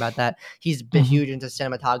just talking about that. He's been huge into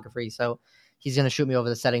cinematography, so he's gonna shoot me over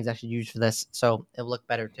the settings I should use for this, so it'll look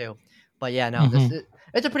better too. But yeah, no,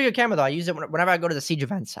 it's a pretty good camera though. I use it whenever I go to the Siege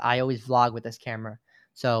events. I always vlog with this camera.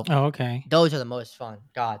 So okay, those are the most fun.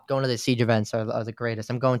 God, going to the Siege events are the greatest.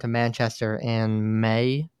 I'm going to Manchester in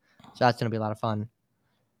May, so that's gonna be a lot of fun.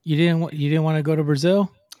 You didn't want to go to Brazil?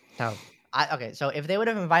 No. Okay, so if they would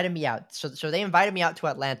have invited me out, so they invited me out to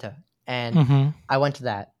Atlanta, and I went to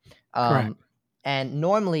that. Correct. And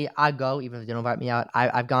normally I go, even if they don't invite me out.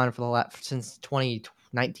 I've gone since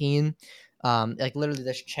 2019. Like literally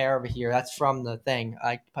this chair over here, that's from the thing.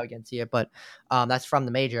 I probably can't see it, but that's from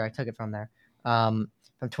the major. I took it from there, from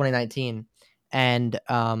 2019. And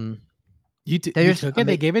you took it?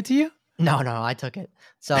 They gave it to you? No, I took it.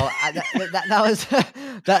 So that was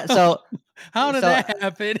that. So how did that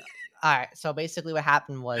happen? All right. So basically what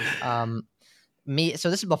happened was me. So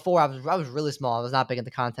this is before I was really small. I was not big into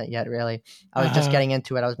content yet, really. I was just getting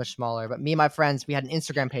into it. I was much smaller. But me and my friends, we had an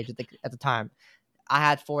Instagram page at the time. I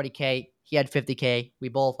had 40K. He had 50K. We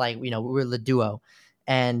both we were the duo.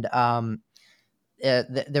 And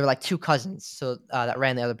there were like two cousins so that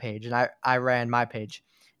ran the other page. And I ran my page.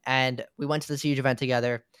 And we went to the Siege event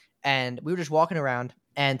together. And we were just walking around.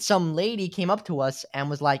 And some lady came up to us and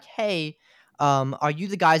was like, hey, are you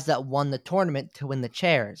the guys that won the tournament to win the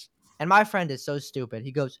chairs? And my friend is so stupid.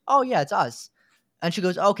 He goes, oh, yeah, it's us. And she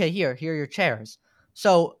goes, okay, here are your chairs.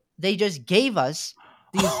 So they just gave us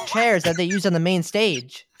these chairs that they used on the main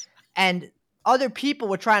stage. And other people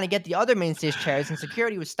were trying to get the other main stage chairs, and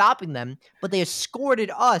security was stopping them. But they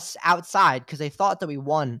escorted us outside because they thought that we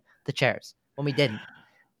won the chairs when we didn't.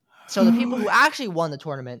 So the people who actually won the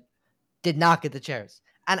tournament did not get the chairs.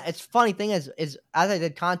 And it's funny thing is as I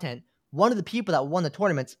did content, one of the people that won the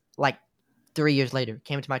tournaments, like 3 years later,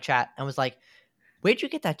 came into my chat and was like, where'd you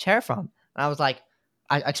get that chair from? And I was like,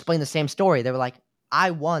 I explained the same story. They were like,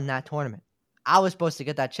 I won that tournament. I was supposed to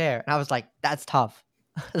get that chair. And I was like, that's tough.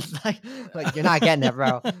 It's like you're not getting it,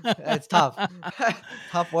 bro. It's tough.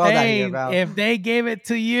 Tough world out here, bro. If they gave it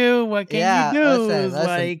to you, what can you do? Listen,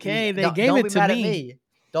 like, hey, they gave it to me.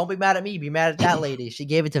 Don't be mad at me. Be mad at that lady. She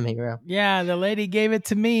gave it to me, bro. Yeah, the lady gave it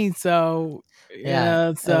to me. So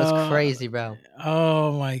yeah, so, it was crazy, bro.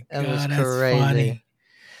 Oh my god, it was that's crazy. Funny.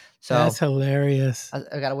 So that's hilarious.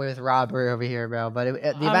 I got away with robbery over here, bro. But the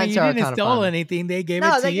events are you kind didn't of steal fun. anything. They gave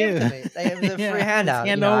it to you. Gave it to me. It was a free handout.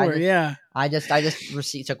 Hand over, yeah. I just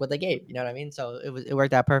took what they gave. You know what I mean? So it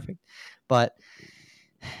worked out perfect. But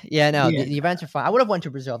yeah, no, the events are fun. I would have went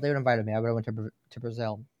to Brazil if they would have invited me. I would have went to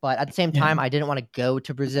Brazil. But at the same time, I didn't want to go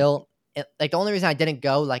to Brazil. The only reason I didn't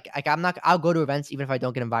go, I'll go to events even if I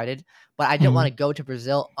don't get invited. But I didn't want to go to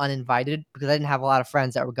Brazil uninvited because I didn't have a lot of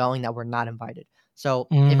friends that were going that were not invited. So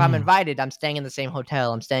if I'm invited, I'm staying in the same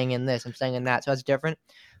hotel. I'm staying in this. I'm staying in that. So that's different.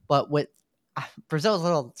 But with Brazil is a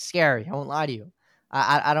little scary. I won't lie to you.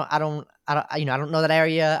 I don't know that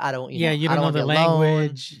area. I don't. You don't know the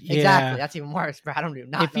language. Yeah. Exactly. That's even worse. But I don't do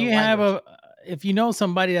not. If you know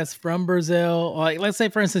somebody that's from Brazil, like let's say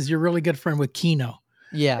for instance, you're really good friend with Kino.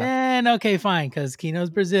 Yeah. then okay, fine, because Kino's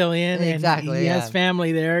Brazilian and Exactly, he has yeah.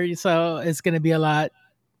 family there, so it's going to be a lot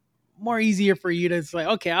more easier for you to say,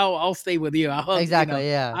 okay, I'll stay with you. Exactly,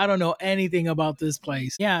 yeah. I don't know anything about this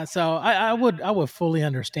place. Yeah, so I would fully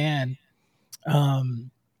understand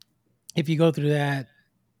if you go through that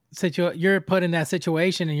you're put in that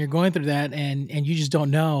situation and you're going through that and you just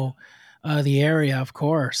don't know the area. Of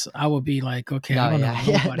course, I would be like, okay, I No, don't know yeah,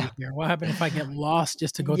 yeah, nobody no. here. What happened if I get lost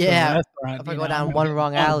just to go to a Yeah. restaurant? If I go I'm down gonna one get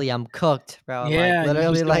wrong mugged. alley, I'm cooked, bro. Like Yeah, you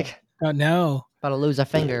literally, just like don't know. about to lose a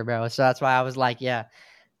finger, bro. So that's why I was like, yeah,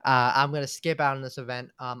 I'm gonna skip out on this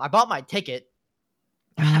event. I bought my ticket.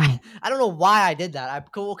 Mm. I don't know why I did that. I'm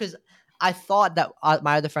cool because I thought that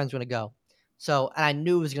my other friends were gonna go. So, and I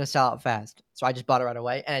knew it was gonna sell out fast. So I just bought it right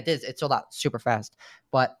away, and it did. It sold out super fast.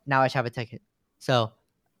 But now I just have a ticket. So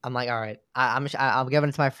I'm like, all right, I'm giving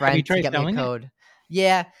it to my Have you friend to tried get me a selling it? code.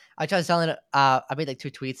 Yeah, I tried selling it. I made like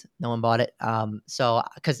 2 tweets. No one bought it. So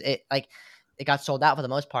because it got sold out for the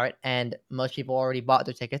most part, and most people already bought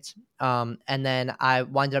their tickets. And then I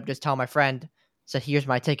wound up just telling my friend, said, "Here's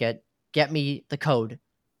my ticket. Get me the code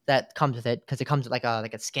that comes with it, because it comes with like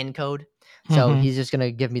a skin code." So Mhm. he's just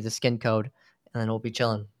gonna give me the skin code, and then we'll be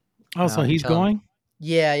chilling. Oh, so I'll be he's chilling. going?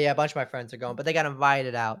 Yeah, yeah. A bunch of my friends are going, but they got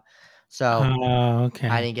invited out. So I Okay.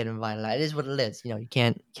 didn't get invited out. It is what it is. You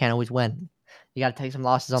can't always win. You got to take some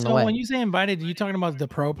losses on the So when way. you say invited, are you talking about the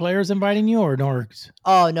pro players inviting you or Norks?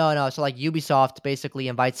 Oh, no. So like Ubisoft basically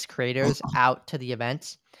invites creators out to the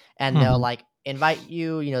events, and they'll Mhm. like invite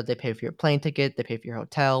you. They pay for your plane ticket, they pay for your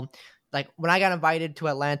hotel. Like when I got invited to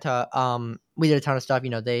Atlanta, we did a ton of stuff.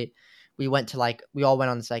 We went to we all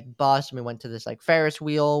went on this like bus, and we went to this like Ferris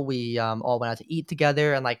wheel. We all went out to eat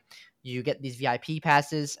together, and like you get these VIP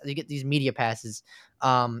passes, you get these media passes.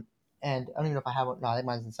 And I don't even know if I have one. No, I think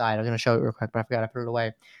mine's inside. I was gonna show it real quick, but I forgot I put it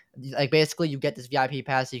away. Like basically, you get this VIP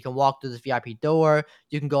pass, so you can walk through this VIP door.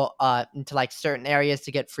 You can go into like certain areas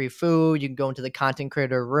to get free food. You can go into the content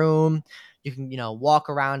creator room. You can walk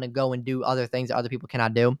around and go and do other things that other people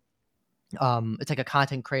cannot do. It's like a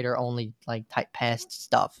content creator only like type pass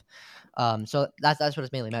stuff. So that's what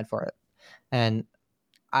it's mainly meant for it. And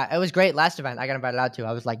it was great last event I got invited out to.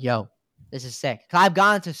 I was like, yo, this is sick. Cause I've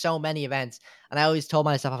gone to so many events, and I always told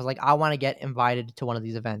myself, I was like, I want to get invited to one of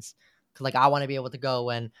these events. Cause like I want to be able to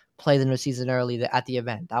go and play the new season early at the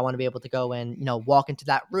event. I want to be able to go and walk into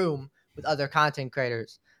that room with other content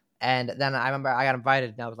creators. And then I remember I got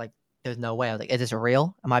invited, and I was like, there's no way. I was like, is this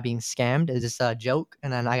real? Am I being scammed? Is this a joke?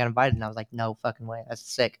 And then I got invited, and I was like, no fucking way. That's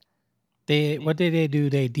sick. What did they do?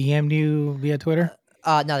 They DM'd you via Twitter?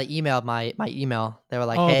 No, they emailed my email. They were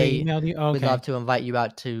like, Oh, they "Hey, emailed you? we'd Okay. love to invite you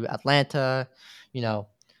out to Atlanta. You know,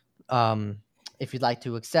 if you'd like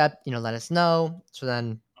to accept, let us know." So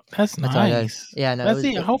then That's that's all I did. nice. Yeah, no, Let's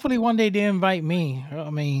see. Hopefully one day they invite me. I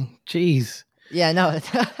mean, jeez. yeah, no,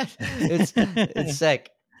 it's sick.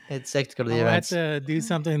 It's sick to go to the I'll have events. to do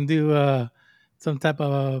something, some type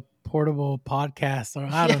of a portable podcast, or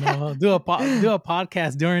I don't Yeah. know, do a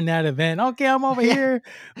podcast during that event. Okay, I'm over Yeah. here.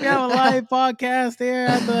 We have a live podcast here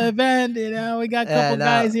at the event. We got a couple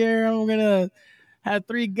guys here, and we're gonna have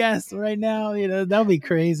 3 guests right now. That'll be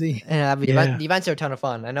crazy. Yeah, Yeah. the events are a ton of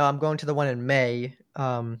fun. I know I'm going to the one in May.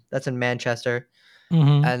 That's in Manchester,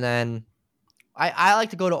 Mm-hmm. and then I like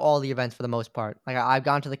to go to all the events for the most part. Like I've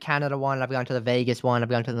gone to the Canada one, I've gone to the Vegas one, I've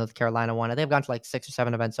gone to the North Carolina one. I think I've gone to like 6 or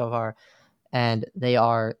 7 events so far, and they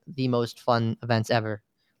are the most fun events ever.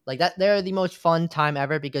 Like that, they're the most fun time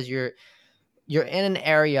ever because you're in an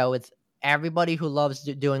area with everybody who loves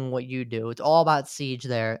doing what you do. It's all about Siege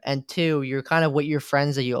there, and 2, you're kind of with your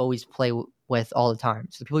friends that you always play with all the time.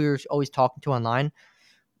 So the people you're always talking to online,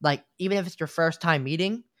 like even if it's your first time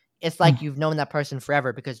meeting, it's like you've known that person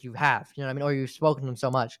forever because you have, you know what I mean, or you've spoken to them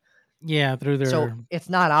so much. Yeah, through their. So it's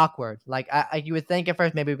not awkward. Like you would think at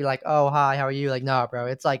first maybe it'd be like, oh hi, how are you? Like no, bro,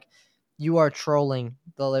 it's like you are trolling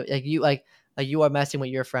like you are messing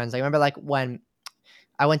with your friends. I remember like when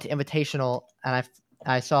I went to Invitational and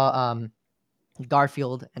I saw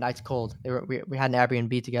Garfield and Ice Cold. We had an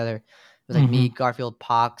Airbnb together. It was like me, Garfield,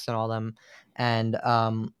 Pox, and all them, and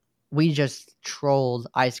we just trolled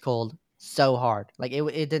Ice Cold so hard. Like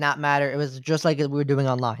it did not matter. It was just like we were doing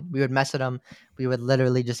online. We would mess at him. We would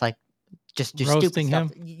literally just do roasting stupid him.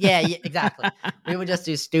 stuff. Yeah, exactly. We would just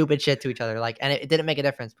do stupid shit to each other. Like, and it didn't make a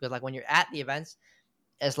difference because like when you're at the events,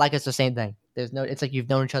 it's like it's the same thing. It's like you've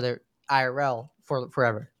known each other IRL for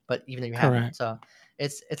forever, but even though you haven't. Correct. So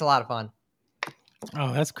it's a lot of fun.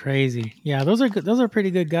 Oh, that's crazy. Yeah, those are good. Those are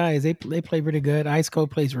pretty good guys. They play pretty good. Ice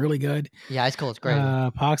Cold plays really good. Yeah, Ice Cold's great.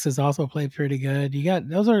 Pox has also played pretty good. You got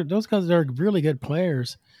those guys are really good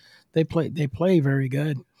players. They play very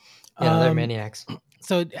good. Yeah, they're maniacs.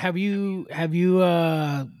 So have you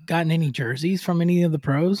gotten any jerseys from any of the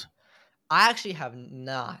pros? I actually have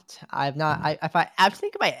not. I've not. I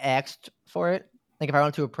think if I asked for it, like if I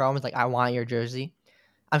went to a pro and was like, I want your jersey,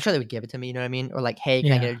 I'm sure they would give it to me. You know what I mean? Or like, hey,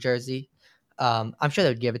 can I Yeah. get a jersey? I'm sure they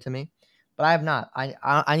would give it to me, but I have not.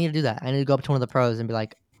 I need to do that. I need to go up to one of the pros and be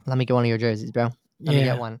like, let me get one of your jerseys, bro. Let me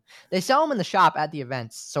get one. They sell them in the shop at the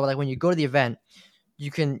events. So like when you go to the event, you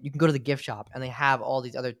can go to the gift shop and they have all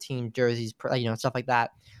these other team jerseys, stuff like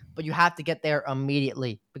that. But you have to get there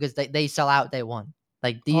immediately because they sell out day one.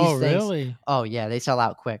 Like these things. Really? Oh yeah, they sell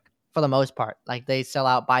out quick for the most part. Like they sell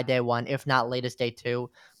out by day one, if not latest day two.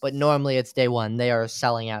 But normally it's day one. They are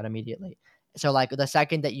selling out immediately. So like the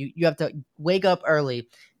second that you have to wake up early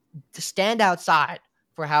to stand outside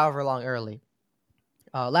for however long early.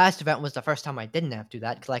 Last event was the first time I didn't have to do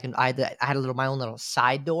that because I had my own little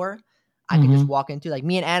side door I could just walk into. Like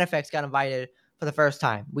me and Anifex got invited for the first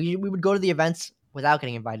time. We would go to the events without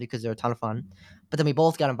getting invited because they're a ton of fun. But then we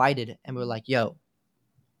both got invited and we were like, yo,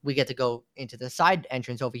 we get to go into the side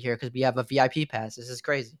entrance over here because we have a VIP pass. This is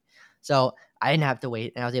crazy. So I didn't have to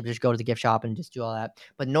wait and I was able to just go to the gift shop and just do all that.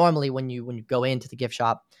 But normally when you go into the gift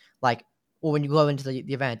shop, when you go into the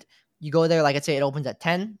event, you go there, like I'd say it opens at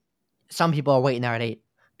 10. Some people are waiting there at 8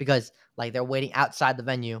 because like they're waiting outside the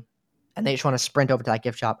venue and they just want to sprint over to that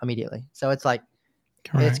gift shop immediately. So it's like,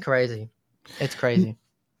 It's crazy. It's crazy.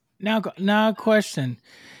 Now question.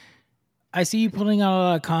 I see you putting out a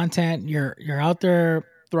lot of content. You're out there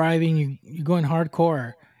thriving. You're going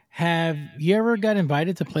hardcore. Have you ever got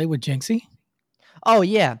invited to play with Jinxie? Oh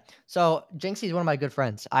yeah. So Jinxie is one of my good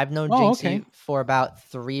friends. I've known Jinxie for about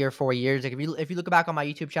 3 or 4 years. Like if you look back on my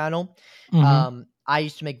YouTube channel, I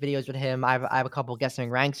used to make videos with him. I have a couple guessing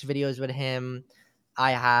ranks videos with him.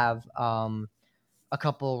 I have a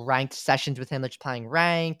couple ranked sessions with him, that's playing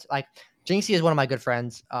ranked. Like Jinxie is one of my good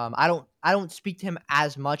friends. I don't speak to him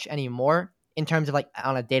as much anymore in terms of like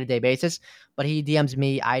on a day-to-day basis, but he DMs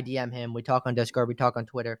me, I DM him, we talk on Discord, we talk on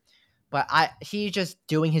Twitter. But he's just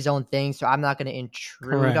doing his own thing, so I'm not going to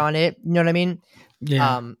intrude on it. You know what I mean?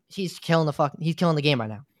 Yeah. He's killing the game right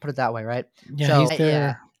now. Put it that way, right? Yeah, so, he's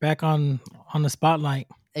there back on the spotlight.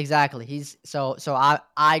 Exactly. He's so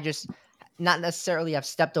I just not necessarily have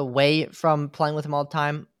stepped away from playing with him all the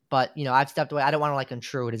time, but I've stepped away. I don't want to like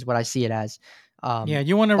intrude is what I see it as.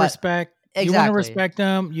 You want to respect. Exactly. You want to respect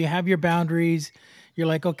them. You have your boundaries. You're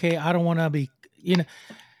like, okay, I don't want to be, you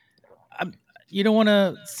don't want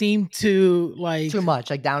to seem too like too much,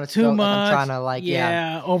 like down too much. Like I'm trying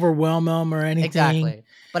to overwhelm him or anything. Exactly.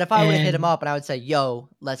 But if I would have hit him up and I would say, "Yo,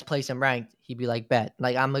 let's play some ranked," he'd be like, "Bet."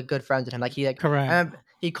 Like I'm a good friend with him. Like correct.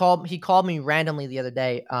 He called me randomly the other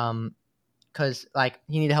day, because like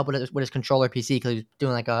he needed help with his controller PC because he was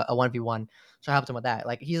doing like a 1v1. So I helped him with that.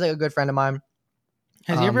 Like he's like a good friend of mine.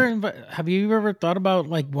 Have you ever thought about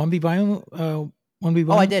like 1v1? 1v1?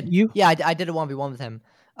 Oh, I did. I did a 1v1 with him.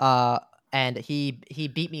 And he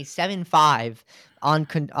beat me 7-5 on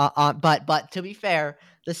but to be fair,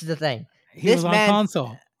 this is the thing. He was on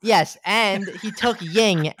console. Yes, and he took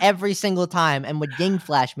Ying every single time and would Ying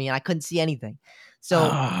flash me and I couldn't see anything. So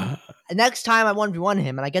next time I 1v1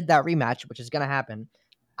 him and I get that rematch, which is going to happen,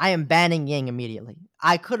 I am banning Ying immediately.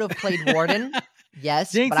 I could have played Warden.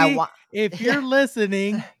 Yes, Jinxie, but I want if you're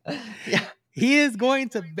listening, he is going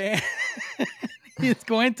to ban He's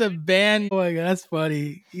going to ban. Oh my God, that's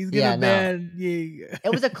funny. He's going to ban Ying.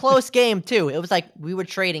 It was a close game, too. It was like we were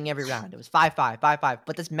trading every round. It was 5-5, 5-5.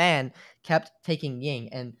 But this man kept taking Ying.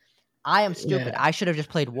 And I am stupid. Yeah. I should have just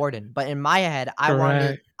played Warden. But in my head, I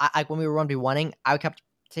wanted when we were 1v1ing, I kept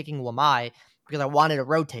taking Wamai because I wanted to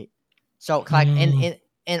rotate. So like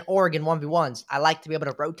in Oregon 1v1s, I like to be able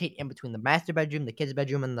to rotate in between the master bedroom, the kids'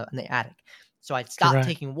 bedroom, and the attic. So I stopped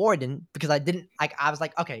taking Warden because I didn't like. I was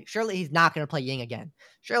like, okay, surely he's not going to play Ying again.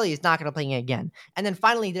 Surely he's not going to play Ying again. And then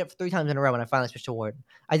finally, he did it 3 times in a row when I finally switched to Warden.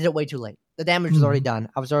 I did it way too late. The damage was already done.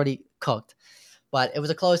 I was already cooked. But it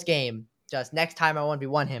was a close game. Just next time I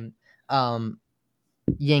 1v1 him,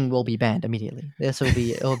 Ying will be banned immediately.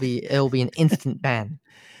 It'll be an instant ban.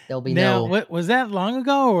 There'll be What was that long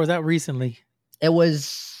ago or was that recently? It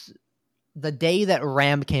was the day that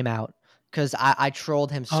Ram came out. Because I trolled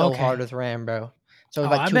him so hard with Ram, bro. So it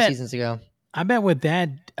was about 2 seasons ago. I bet with that,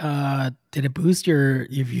 did it boost your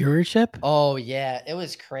viewership? Oh, yeah. It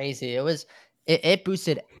was crazy. It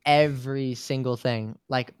boosted every single thing.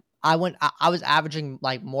 Like, I was averaging,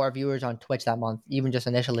 like, more viewers on Twitch that month, even just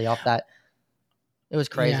initially off that. It was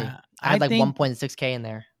crazy. Yeah, I had, 1.6K in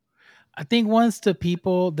there. I think once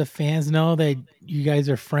the fans know that you guys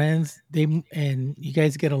are friends, and you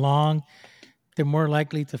guys get along, they're more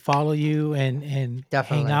likely to follow you and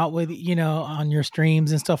definitely hang out with on your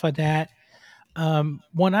streams and stuff like that.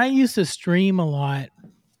 When I used to stream a lot,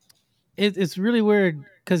 it's really weird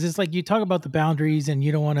because it's like you talk about the boundaries and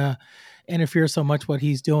you don't want to interfere so much what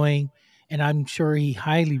he's doing, and I'm sure he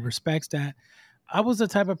highly respects that. I was the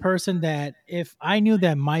type of person that if I knew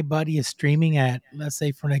that my buddy is streaming at, let's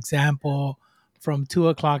say, for an example, from 2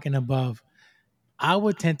 o'clock and above, I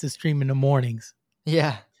would tend to stream in the mornings,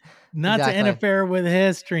 Yeah, not to exactly. interfere with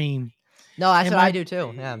his stream. No, that's And what I do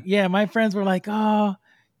too. yeah, my friends were like, "Oh,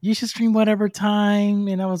 you should stream whatever time,"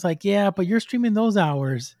 and I was like, "Yeah, but you're streaming those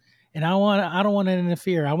hours." And I don't want to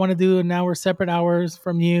interfere. I want to do an hour separate hours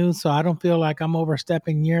from you, so I don't feel like I'm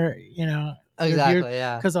overstepping your Exactly.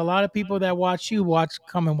 Yeah. because a lot of people that watch you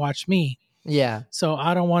come and watch me. Yeah. So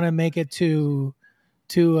I don't want to make it too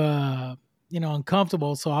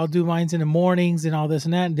uncomfortable. So I'll do mines in the mornings and all this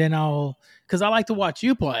and that, and then because I like to watch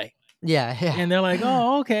you play. Yeah. Yeah. And they're like,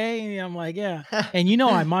 "Oh, okay." And I'm like, "Yeah." And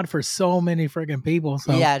I mod for so many freaking people.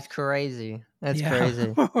 So Yeah, it's crazy. That's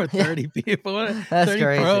crazy. or 30 people, That's 30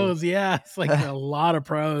 crazy. pros. Yeah, it's like a lot of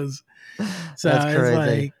pros. So That's it's crazy.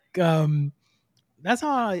 like, that's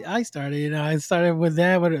how I started. I started with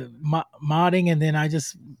that, with modding, and then I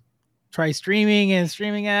just tried streaming, and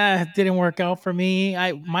streaming didn't work out for me.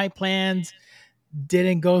 My plans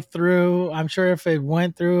didn't go through. I'm sure if it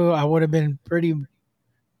went through, I would have been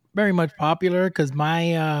very much popular because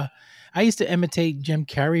I used to imitate Jim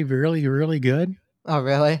Carrey really, really good. Oh,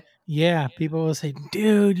 really? Yeah, people will say,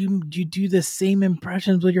 "Dude, you do the same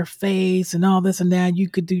impressions with your face and all this and that. You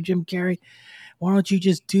could do Jim Carrey. Why don't you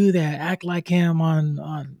just do that? Act like him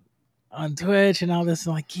on Twitch and all this."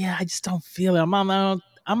 I'm like, yeah, I just don't feel it.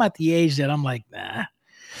 I'm at the age that I'm like, nah.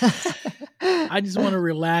 I just want to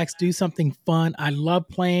relax, do something fun. I love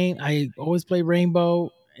playing. I always play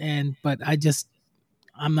Rainbow, but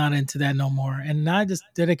I'm not into that no more. And I just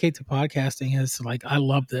dedicate to podcasting. It's like I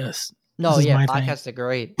love this. No, This is yeah, my thing. podcasts are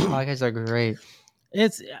great. Podcasts are great.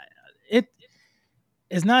 It's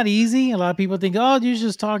not easy. A lot of people think, "Oh, you're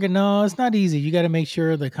just talking." No, it's not easy. You got to make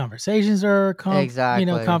sure the conversations are Exactly.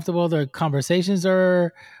 comfortable. The conversations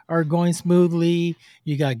are going smoothly.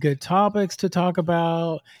 You got good topics to talk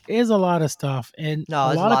about. There's a lot of stuff, and No, a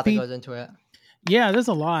there's a lot of lot that people. goes into it. Yeah, there's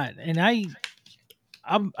a lot, and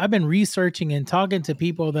I've been researching and talking to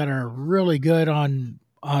people that are really good on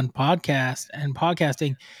podcasts and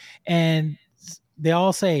podcasting, and they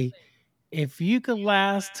all say if you could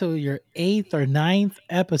last till your 8th or 9th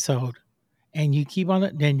episode and you keep on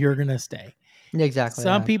it, then you're gonna stay. Exactly.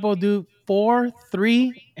 Some people do 4,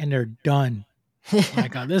 3, and they're done.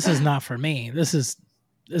 Like, oh, this is not for me. This is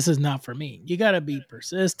not for me. You got to be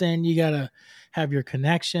persistent. You got to have your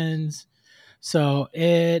connections. So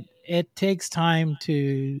it takes time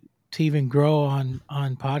to even grow on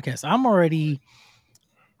podcasts.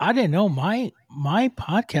 I didn't know my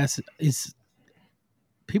podcast is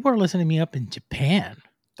people are listening to me up in Japan.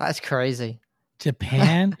 That's crazy.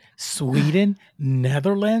 Japan, Sweden,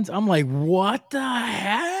 Netherlands. I'm like, what the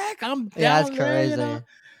heck? I'm down Yeah, that's there, crazy.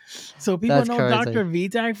 So people That's know crazy. Dr.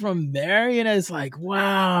 VTech from there. It's like,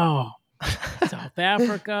 wow. South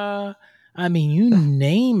Africa. I mean, you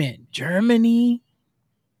name it. Germany.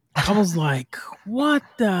 I was like, what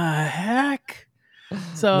the heck?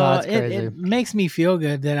 So No, that's crazy. it makes me feel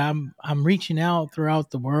good that I'm reaching out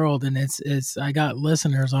throughout the world, and it's I got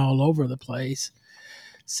listeners all over the place.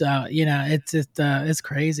 So it's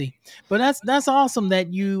crazy, but that's awesome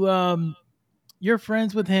that you're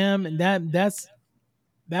friends with him, and that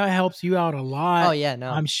helps you out a lot. Oh yeah, no.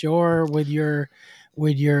 I'm sure with your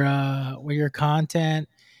content,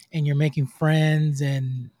 and you're making friends,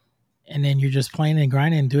 and then you're just playing and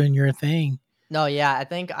grinding and doing your thing. No, yeah, I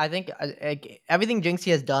think like, everything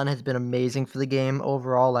Jinxie has done has been amazing for the game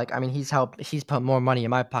overall. Like, I mean, he's put more money in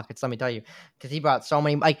my pockets. Let me tell you, because he brought so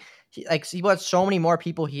many he brought so many more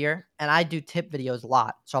people here, and I do tip videos a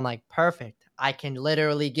lot. So I'm like, perfect. I can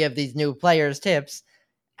literally give these new players tips,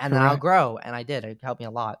 and then I'll Correct. grow. And I did. It helped me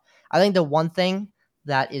a lot. I think the one thing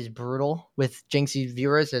that is brutal with Jinxie's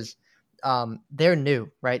viewers is they're new,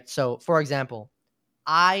 right? So, for example,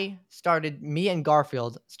 me and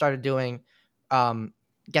Garfield started doing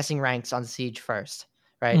guessing ranks on Siege first,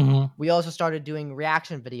 right? Mm-hmm. We also started doing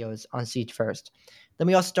reaction videos on Siege first. Then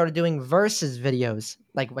we also started doing versus videos,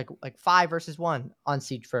 like 5 versus 1 on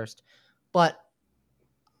Siege first. But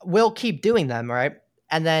we'll keep doing them, right?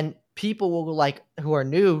 And then people will who are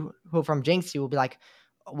new, who from Jinxie will be like,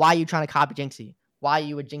 "Why are you trying to copy Jinxie? Why are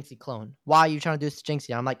you a Jinxie clone? Why are you trying to do this to Jinxie?"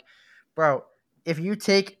 And I'm like, bro, if you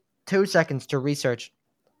take 2 seconds to research,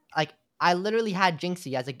 like, I literally had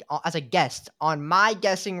Jinxie as a guest on my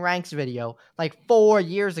guessing ranks video 4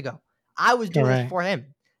 years ago. I was doing this Correct. for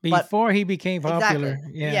him. Before he became popular.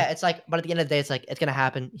 Exactly. Yeah. It's like, but at the end of the day, it's like it's gonna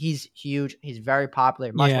happen. He's huge. He's very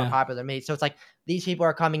popular, much more Yeah. popular than me. So it's like these people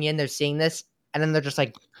are coming in, they're seeing this, and then they're just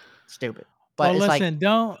like stupid. But Well, it's like listen,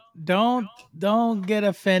 don't get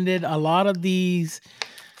offended. A lot of these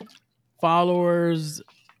followers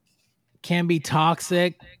can be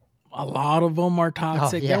toxic. A lot of them are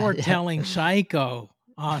toxic. They were telling Shaiko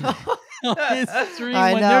on his stream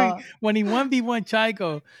I know. when he 1v1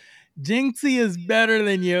 Chaiko, Jinxie is better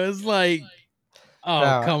than you. It's like, oh,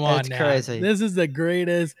 Bro, come on it's now. crazy. This is the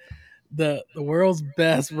greatest, the world's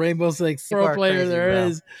best Rainbow Six People pro are player crazy, there bro.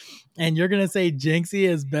 is. And you're going to say Jinxie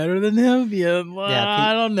is better than him? Yeah,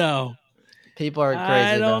 I don't know. People are crazy,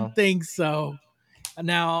 I don't bro. think so.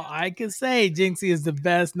 Now, I could say Jinxie is the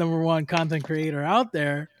best #1 content creator out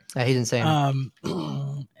there. Yeah, he's insane.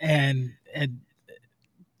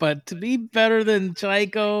 But to be better than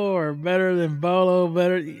Chaiko or better than Bolo,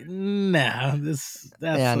 that's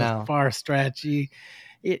a far stretch. And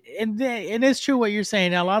it's true what you're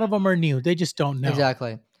saying. A lot of them are new. They just don't know.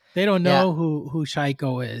 Exactly. They don't know who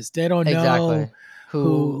Chaiko is. They don't know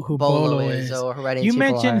who Bolo is. Or who you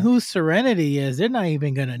mentioned who Serenity is. They're not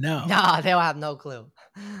even gonna know. Nah, they'll have no clue.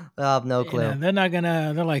 They'll have no clue. You know, they're not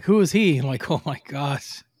gonna. They're like, who is he? I'm like, oh my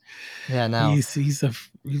gosh. Yeah, no. He's a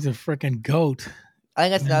freaking goat. I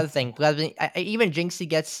think that's another thing, because even Jinxie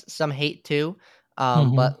gets some hate too.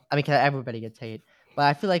 But I mean, everybody gets hate. But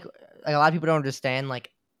I feel like a lot of people don't understand. Like,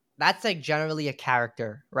 that's like generally a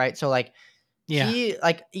character, right? So like, he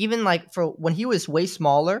like even like for when he was way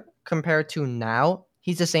smaller compared to now,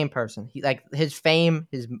 he's the same person. He like his fame,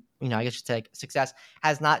 his I guess you should say like, success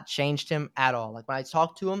has not changed him at all. Like when I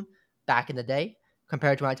talked to him back in the day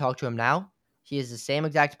compared to when I talk to him now, he is the same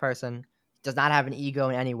exact person. Does not have an ego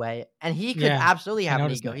in any way, and he could absolutely have an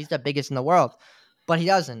ego. He's the biggest in the world, but he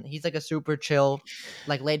doesn't. He's like a super chill,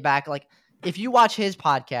 like laid back. Like if you watch his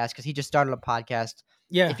podcast, because he just started a podcast.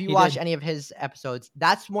 Yeah. If you watch any of his episodes,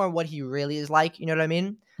 that's more what he really is like. You know what I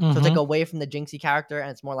mean? So it's like away from the Jinxie character, and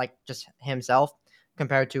it's more like just himself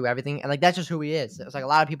compared to everything. And like that's just who he is. It's like a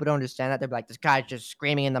lot of people don't understand that. They're like, this guy's just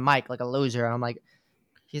screaming in the mic like a loser. And I'm like,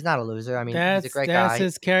 he's not a loser. I mean, he's a great guy. That's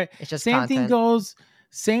his character. It's just Same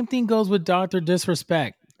thing goes with Dr.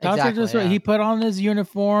 Disrespect. Dr. Disrespect, he put on his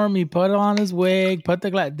uniform, he put on his wig, put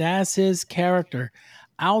the glass. That's his character.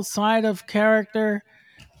 Outside of character,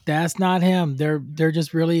 that's not him. They're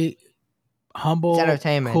just really humble,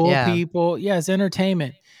 cool people. Yeah, it's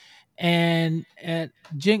entertainment. And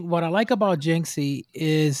what I like about Jinxie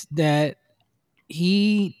is that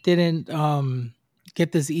he didn't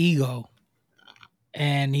get this ego,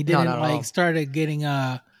 and he didn't started getting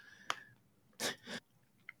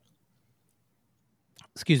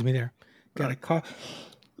excuse me there. Got a call.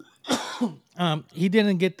 He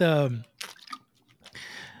didn't get the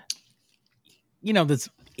this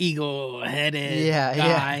ego-headed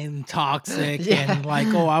guy and toxic and like,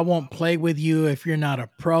 oh, I won't play with you if you're not a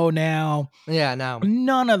pro now. Yeah, no.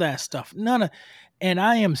 None of that stuff. And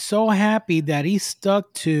I am so happy that he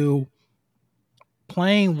stuck to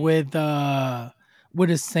playing with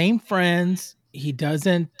his same friends. He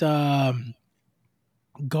doesn't go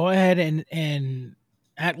ahead and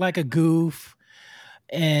act like a goof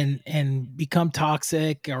and become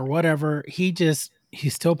toxic or whatever. He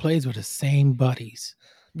still plays with his same buddies.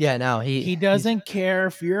 Yeah, no, he doesn't care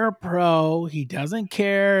if you're a pro. He doesn't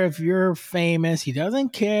care if you're famous. He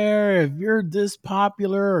doesn't care if you're this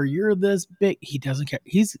popular or you're this big. He doesn't care.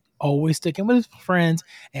 He's always sticking with his friends,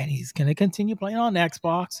 and he's going to continue playing on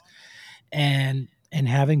Xbox and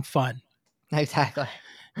having fun. Exactly.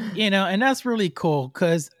 And that's really cool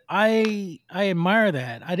because I admire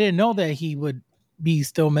that. I didn't know that he would be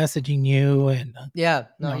still messaging you and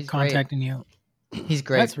he's contacting great. you. He's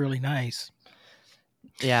great. That's really nice.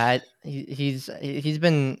 Yeah, he's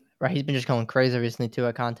been just going crazy recently too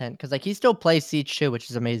at content because like he still plays Siege too,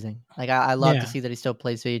 which is amazing. Like I love to see that he still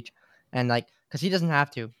plays Siege, and like because he doesn't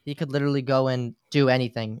have to. He could literally go and do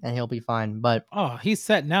anything and he'll be fine. But he's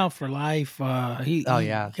set now for life. He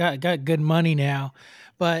got good money now,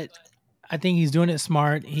 but I think he's doing it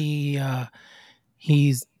smart. He's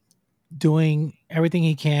doing everything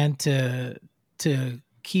he can to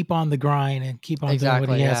keep on the grind and keep on doing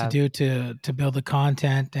what he has to do to build the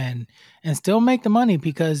content and still make the money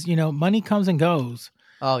because money comes and goes.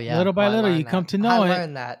 Oh yeah, little by little you come to know it. I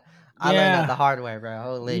learned that the hard way, bro.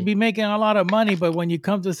 Holy. You'd be making a lot of money, but when you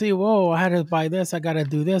come to see, whoa, I had to buy this, I got to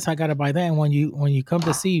do this, I got to buy that, and when you come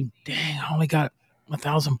to see, dang, I only got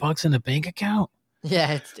 $1,000 in the bank account.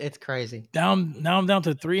 Yeah, it's crazy. Now I'm down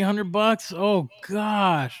to $300. Oh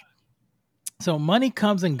gosh. So money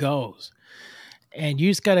comes and goes. And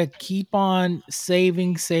you just got to keep on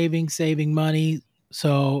saving money,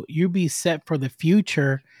 So you be set for the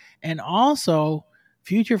future, and also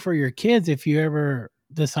future for your kids if you ever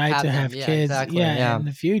decide to Them. have Yeah, kids. exactly. Yeah, Yeah. in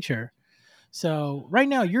the future. So right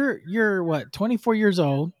now you're what, 24 years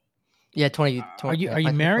old. Yeah, 20, Are 20 you yeah, are you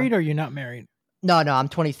 24. married or you're not married? No, I'm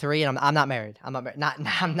 23 and I'm not married. I'm not married.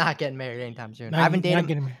 I'm not getting married anytime soon. Not, I've been not dating.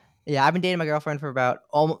 getting married. Yeah, I've been dating my girlfriend for about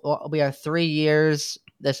we are 3 years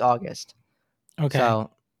this August. Okay.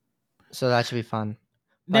 So that should be fun.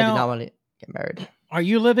 But I do not Now, want to get married. are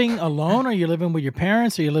you living alone? Are you living with your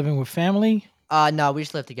parents? Are you living with family? No, we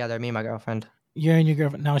just live together, me and my girlfriend. You and your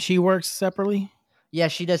girlfriend. Now she works separately. Yeah,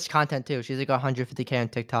 she does content too. She's like 150K on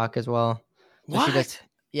TikTok as well. So she does. What?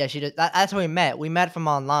 Yeah, she does. That's how we met. We met from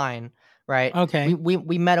online, right? Okay.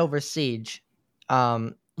 We met over Siege.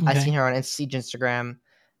 I Okay. seen her on Siege Instagram.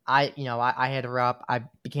 I hit her up. I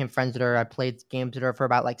became friends with her. I played games with her for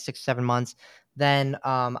about like 6-7 months. Then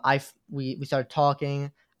we started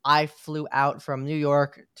talking. I flew out from New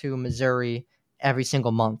York to Missouri every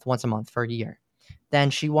single month, once a month for a year. Then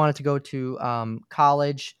she wanted to go to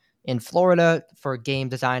college in Florida for game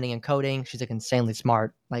designing and coding. She's like insanely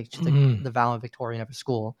smart. Like she's like Mm. the valedictorian of her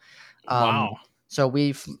school. Wow. So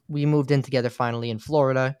we moved in together finally in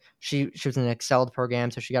Florida. She was in an excelled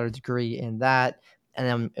program, so she got a degree in that. And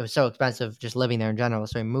then it was so expensive just living there in general.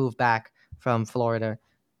 So we moved back from Florida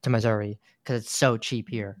to Missouri because it's so cheap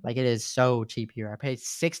here. Like it is so cheap here. I paid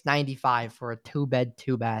 $695 for a 2-bed,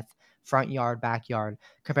 2-bath, front yard, backyard.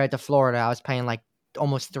 Compared to Florida, I was paying like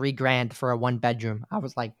almost $3,000 for a 1-bedroom. I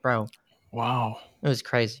was like, bro, Wow. it was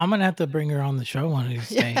crazy. I'm gonna have to bring her on the show one of these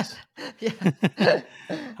days. Yeah.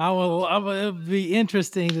 It'll be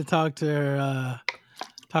interesting to talk to her.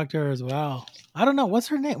 Talk to her as well. I don't know what's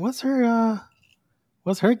her name. What's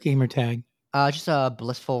her gamer tag? Just a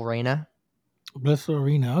blissful Reina. Blissful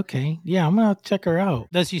Arena. Okay. Yeah, I'm gonna check her out.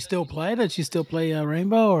 Does she still play? Does she still play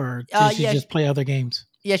Rainbow, or does she just play other games?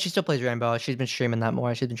 Yeah, she still plays Rainbow. She's been streaming that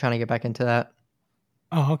more. She's been trying to get back into that.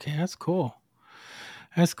 Oh, okay. That's cool.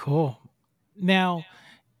 That's cool. Now,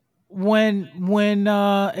 when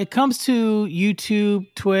it comes to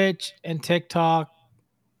YouTube, Twitch, and TikTok,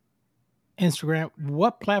 Instagram,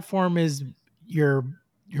 what platform is your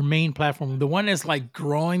main platform? The one that's like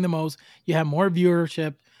growing the most. You have more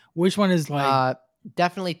viewership. Which one is like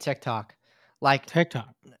definitely TikTok. Like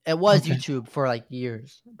TikTok? it was Okay. YouTube for like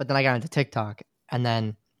years, but then I got into TikTok, and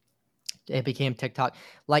then it became TikTok.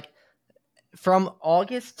 Like from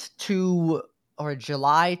August to or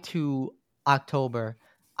July to October,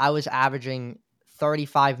 I was averaging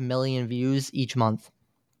 35 million views each month.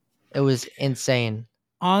 It was insane.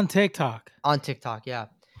 On TikTok. On TikTok, yeah.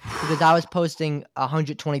 Because I was posting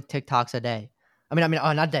 120 TikToks a day. I mean,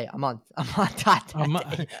 not a day, a month. A month, not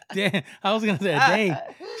a day. Damn, I was gonna say a day.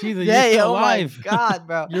 Jesus, yeah, you're still oh alive. my God,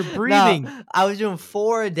 bro. You're breathing. No, I was doing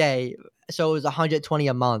 4 a day, so it was 120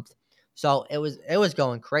 a month. So it was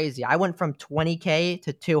going crazy. I went from 20K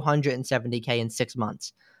to 270K in 6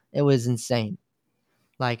 months. It was insane.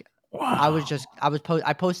 Like Wow.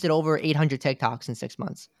 I posted over 800 TikToks in 6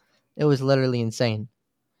 months. It was literally insane.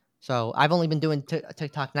 So I've only been doing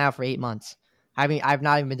TikTok now for 8 months. I've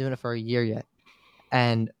not even been doing it for a year yet,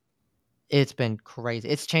 and it's been crazy.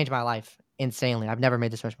 It's changed my life insanely. I've never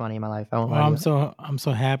made this much money in my life. Well, I'm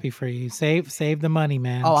so happy for you. Save the money,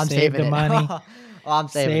 man. Oh, I'm save saving the it. money. I'm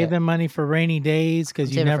saving Save it. the money for rainy days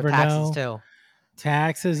because you never for taxes know. Too.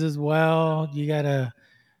 Taxes as well. You gotta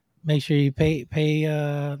make sure you pay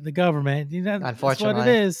the government. You know, that's what it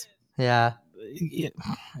is. Yeah.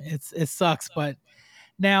 It sucks, but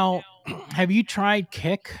now, have you tried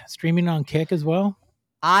Kick, streaming on Kick as well?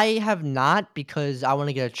 I have not, because I want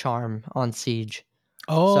to get a charm on Siege.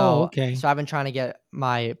 Oh, okay. So I've been trying to get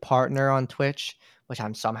my partner on Twitch, which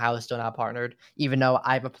I'm somehow still not partnered, even though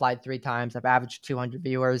I've applied 3 times. I've averaged 200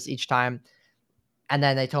 viewers each time. And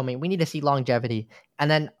then they told me we need to see longevity.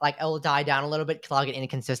 And then like it will die down a little bit because I'll get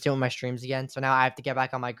inconsistent with my streams again. So now I have to get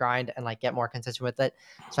back on my grind and like get more consistent with it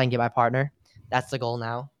so I can get my partner. That's the goal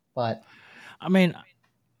now. But I mean,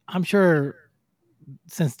 I'm sure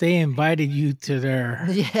since they invited you to their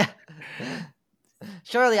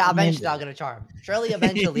surely eventually I'll get a charm. Surely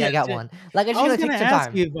eventually I got one. Like I was going to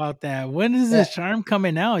ask you about that. When is this charm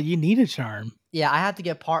coming out? You need a charm. Yeah, I have to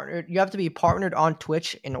get partnered. You have to be partnered on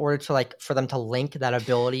Twitch in order to like for them to link that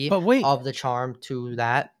ability of the charm to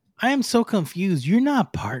that. I am so confused. You're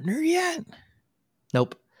not partnered yet?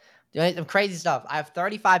 Nope. Doing some crazy stuff. I have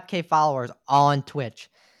 35K followers on Twitch.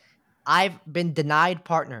 I've been denied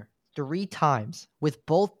partner 3 times, with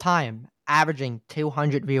both time averaging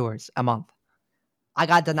 200 viewers a month. I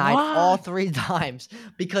got denied all 3 times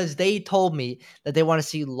because they told me that they want to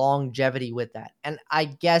see longevity with that. And I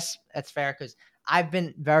guess that's fair because I've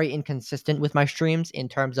been very inconsistent with my streams in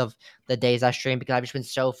terms of the days I stream because I've just been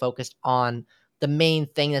so focused on the main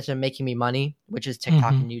thing that's been making me money, which is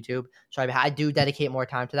TikTok and YouTube. So I do dedicate more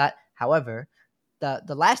time to that. However,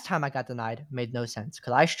 the last time I got denied made no sense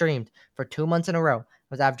because I streamed for 2 months in a row. I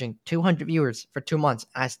was averaging 200 viewers for 2 months,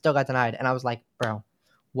 and I still got denied. And I was like, bro,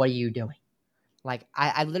 what are you doing? Like,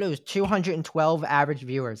 I literally was 212 average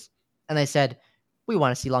viewers, and they said, we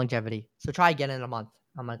want to see longevity, so try again in a month.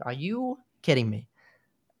 I'm like, are you kidding me?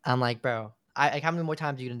 I'm like, bro, how many more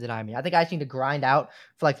times are you going to deny me? I think I just need to grind out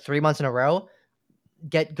for like 3 months in a row,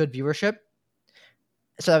 get good viewership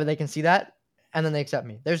so that they can see that, and then they accept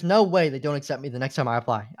me. There's no way they don't accept me the next time I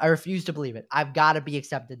apply. I refuse to believe it. I've got to be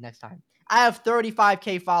accepted next time. I have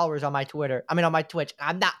 35K followers on my Twitter. I mean, on my Twitch.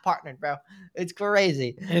 I'm not partnered, bro. It's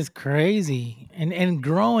crazy. It's crazy and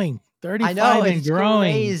growing. 35 I know, and it's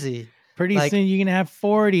growing. crazy. Pretty soon you're gonna have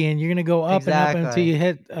 40, and you're gonna go up and up until you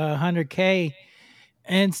hit 100K.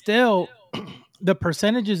 And still, the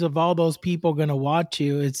percentages of all those people gonna watch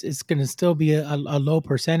you, it's gonna still be a low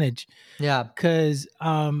percentage. Yeah. Because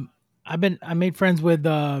I made friends with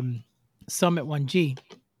Summit 1G.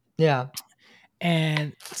 Yeah.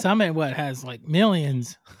 And Summit has like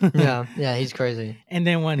millions. Yeah, he's crazy. And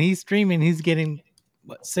then when he's streaming, he's getting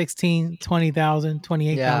 16, 20,000,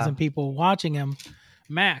 28,000 people watching him,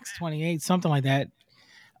 max 28, something like that,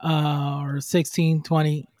 or 16,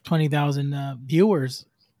 20,000 viewers.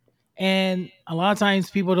 And a lot of times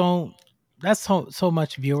people don't. That's so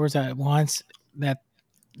much viewers at once that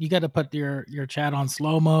you got to put your chat on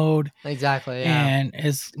slow mode. Exactly. Yeah. And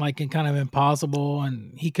it's like kind of impossible.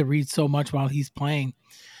 And he could read so much while he's playing.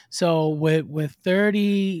 So with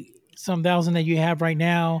 30 some thousand that you have right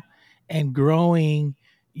now and growing,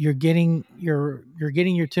 you're getting your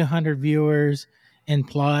 200 viewers and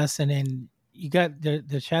plus, and then you got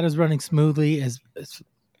the chat is running smoothly. It's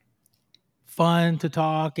fun to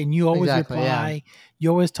talk, and you always reply. Yeah. You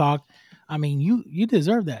always talk. I mean, you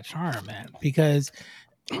deserve that charm, man, because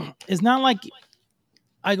it's not like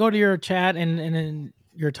I go to your chat and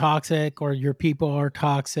you're toxic or your people are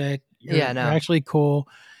toxic. You're actually cool.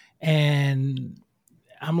 And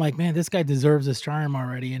I'm like, man, this guy deserves this charm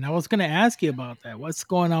already. And I was going to ask you about that. What's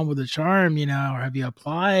going on with the charm, or have you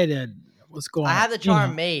applied, and what's going on? I have the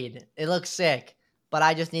charm made. It looks sick, but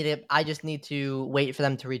I just need to wait for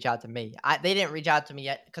them to reach out to me. They didn't reach out to me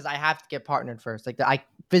yet because I have to get partnered first. Like, I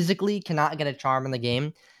physically cannot get a charm in the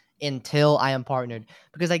game until I am partnered,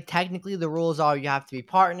 because like technically the rules are you have to be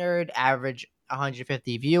partnered, average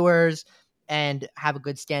 150 viewers, and have a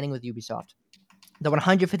good standing with Ubisoft. The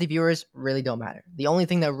 150 viewers really don't matter. The only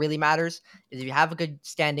thing that really matters is if you have a good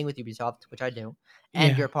standing with Ubisoft, which I do,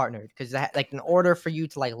 and you're partnered. Because like in order for you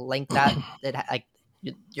to like link that,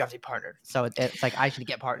 you have to be partnered. So it's like I should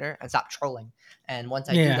get partner and stop trolling. And once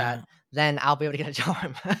I do that, then I'll be able to get a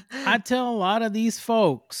charm. I tell a lot of these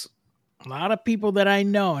folks, a lot of people that I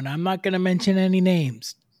know, and I'm not going to mention any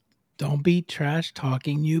names, don't be trash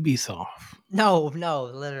talking Ubisoft. No,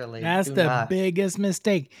 literally. That's the biggest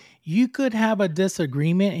mistake. You could have a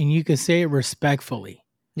disagreement and you could say it respectfully.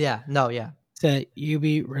 Yeah. Say,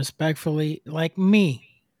 Ubi, respectfully, like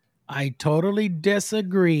me, I totally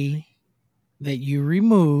disagree that you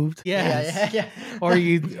removed. Yes. Yeah. or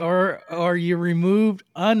you removed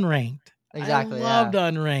unranked. Exactly. I loved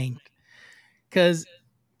unranked because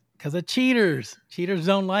of cheaters. Cheaters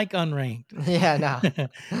don't like unranked. Yeah, no.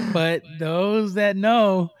 But those that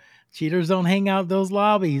know, cheaters don't hang out those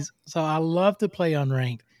lobbies. So I love to play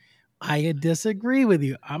unranked. I disagree with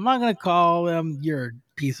you. I'm not going to call them your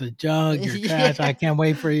piece of junk, your trash. I can't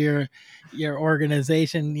wait for your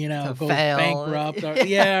organization, go fail. Bankrupt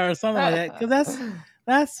or something like that.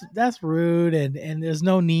 Because that's rude and there's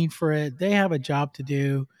no need for it. They have a job to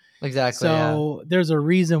do. Exactly. So there's a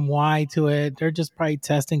reason why to it. They're just probably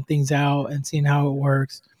testing things out and seeing how it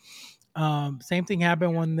works. Same thing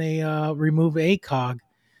happened when they removed ACOG,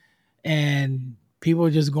 and people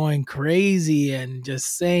just going crazy and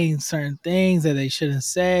just saying certain things that they shouldn't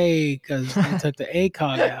say because they took the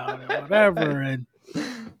ACOG out or whatever.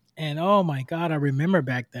 And oh my God, I remember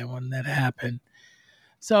back then when that happened.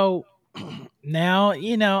 So now,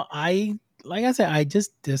 like I said, I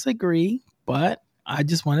just disagree, but I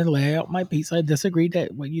just wanted to lay out my piece. I disagreed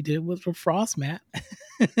that what you did was for Frost, Matt.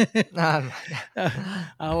 I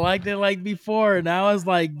liked it like before. Now it's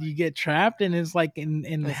like you get trapped, and it's like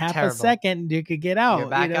in half a second you could get out. You're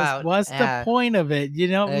back out. What's the point of it?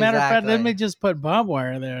 Exactly. Matter of fact, let me just put barbed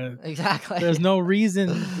wire there. Exactly. There's no reason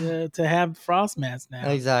to have Frost mats now.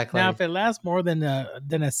 Exactly. Now, if it lasts more than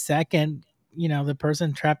a second, the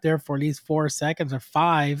person trapped there for at least 4 seconds or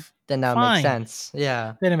 5, Then that fine. makes sense.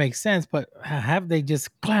 Yeah. Then it makes sense. But have they just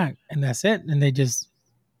clack and that's it, and they just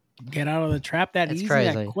get out of the trap that It's easy,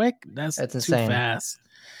 crazy. that quick? That's It's too insane. fast.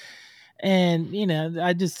 And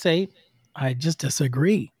I just say, I just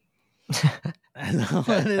disagree.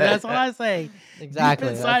 That's all I say. Exactly.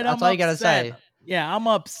 Deep inside, That's I'm all you gotta upset. say. Yeah, I'm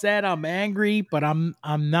upset. I'm angry, but I'm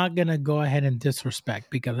not gonna go ahead and disrespect,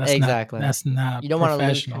 because that's Exactly. not You don't want to lose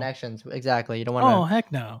professional. connections. Exactly. You don't want Oh to.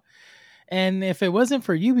 heck no! And if it wasn't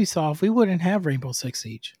for Ubisoft, we wouldn't have Rainbow Six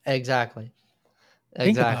Siege. Exactly.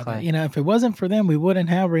 Think about that. If it wasn't for them, we wouldn't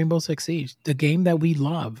have Rainbow Six Siege, the game that we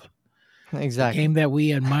love, the Exactly. game that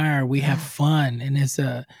we admire. We have fun, and it's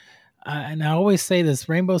and I always say this: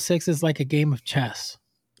 Rainbow Six is like a game of chess.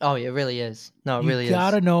 Oh, it really is. No, it really You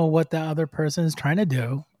gotta is. know what the other person is trying to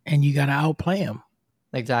do, and you gotta outplay them.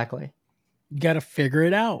 Exactly. You gotta figure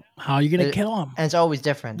it out. How are you gonna kill them? And it's always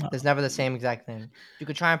different. There's never the same exact thing. You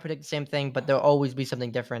could try and predict the same thing, but there'll always be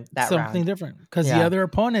something different Something round. different, because the other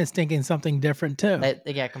opponent is thinking something different too.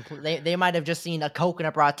 They get they might have just seen a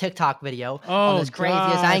coconut bra TikTok video Oh, on this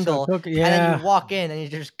craziest gosh, angle, and then you walk in and you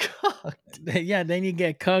just cooked. Yeah, then you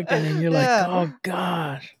get cooked, and then you're Yeah. like, oh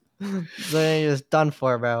gosh. So then you're just done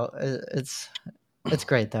for, bro. It's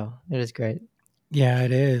great though. It is great. Yeah,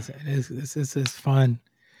 it is. It is. This is fun.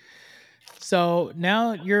 So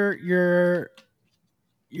now you're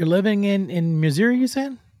living in Missouri, you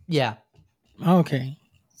said? Yeah. Okay.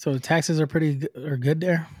 So taxes are good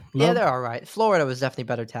there? Yeah, Low? they're all right. Florida was definitely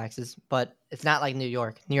better taxes, but it's not like New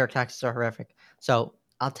York. New York taxes are horrific. So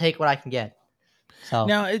I'll take what I can get. So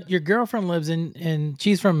Now, your girlfriend lives in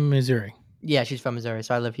she's from Missouri. yeah, she's from Missouri,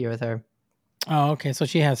 so I live here with her. Oh, okay. So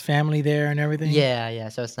she has family there and everything? Yeah.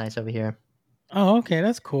 So it's nice over here. Oh, okay.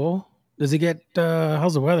 That's cool. Does it get,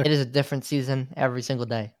 how's the weather? It is a different season every single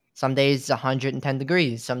day. Some days it's 110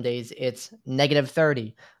 degrees. Some days it's negative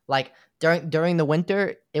 30. Like during the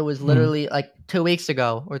winter, it was literally like 2 weeks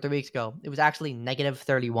ago or 3 weeks ago. It was actually negative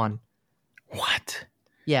 31. What?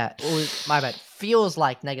 Yeah, it was, my bad. Feels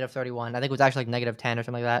like negative 31. I think it was actually like negative 10 or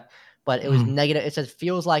something like that. But it was negative. It says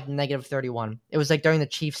feels like negative 31. It was like during the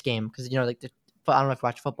Chiefs game because like I don't know if you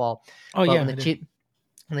watch football. Oh, but yeah. when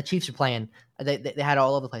the Chiefs are playing, they had it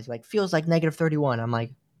all over the place. Like feels like negative 31. I'm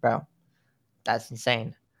like, bro, that's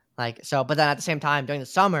insane. Like so, but then at the same time during the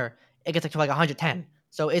summer, it gets to like 110.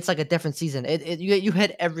 So it's like a different season. You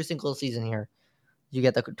hit every single season here. You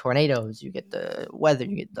get the tornadoes, you get the weather,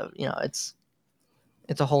 you get the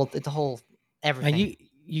it's a whole everything.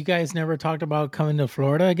 You guys never talked about coming to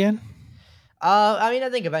Florida again? I mean, I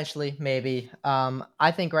think eventually, maybe.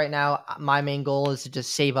 I think right now my main goal is to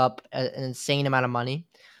just save up an insane amount of money.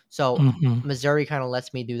 So Missouri kind of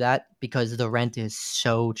lets me do that because the rent is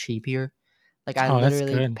so cheap here. Like I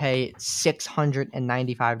literally pay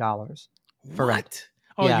 $695 for rent.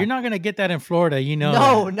 Oh, yeah. You're not gonna get that in Florida,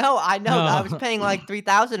 No, I know. No. I was paying like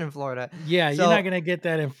 $3,000 in Florida. Yeah, so, you're not gonna get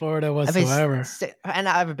that in Florida whatsoever. And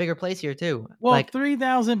I have a bigger place here too. Well, like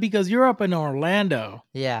 3,000 because you're up in Orlando.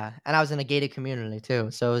 Yeah, and I was in a gated community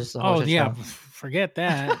too, so it was just a whole yeah, forget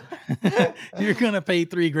that. You're gonna pay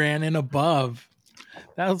 $3,000 and above.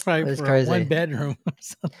 That was probably for crazy. 1 bedroom.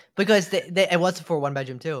 Because it was for 1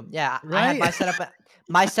 bedroom too. Yeah, right? I had my setup.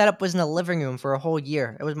 My setup was in the living room for a whole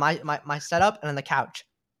year. It was my setup and then the couch.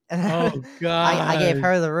 Oh God! I gave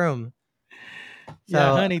her the room. So,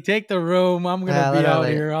 yeah, honey, take the room. I'm gonna be out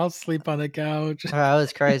here. I'll sleep on the couch. It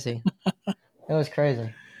was crazy. It was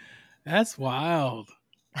crazy. That's wild.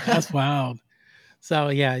 That's wild. So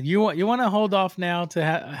yeah, you want to hold off now to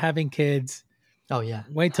having kids. Oh yeah.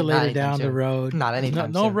 Wait till later down the road. Not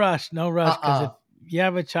anytime. No rush. No rush. Because if you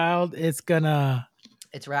have a child, it's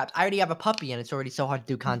wrapped. I already have a puppy, and it's already so hard to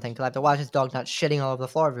do content because I have to watch this dog not shitting all over the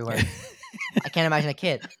floor everywhere. I can't imagine a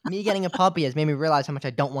kid. Me getting a puppy has made me realize how much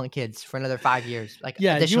I don't want kids for another 5 years. Like,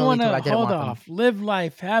 yeah, you want to hold off, live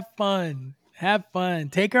life, have fun.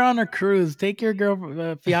 Take her on a cruise. Take your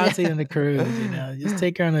fiance on a cruise. Just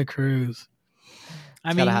take her on a cruise.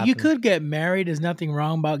 I mean, you could get married. There's nothing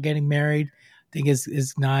wrong about getting married. I think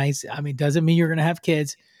it's nice. I mean, doesn't mean you're gonna have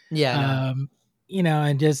kids. Yeah.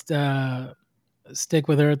 And just stick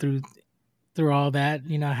with her through all that,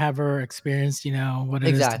 have her experience, what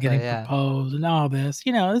it is to getting proposed and all this.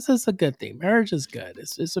 This is a good thing. Marriage is good.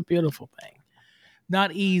 It's a beautiful thing.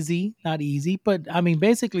 Not easy, but I mean,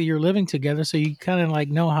 basically you're living together, so you kind of like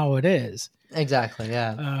know how it is. Exactly,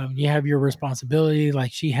 yeah. You have your responsibility,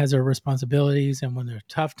 like she has her responsibilities, and when there are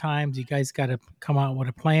tough times, you guys got to come out with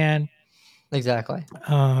a plan. Exactly.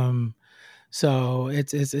 So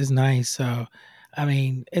it's nice. So, I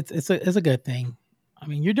mean, it's a good thing. I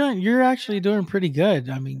mean, you're actually doing pretty good.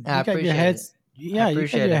 I mean, you got yeah, you got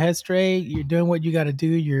appreciate your it. head straight. You're doing what you got to do.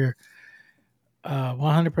 You're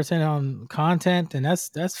 100% on content, and that's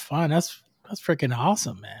fun. That's freaking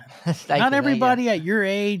awesome, man. Thank Not you, everybody at your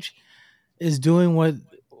age is doing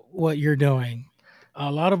what you're doing.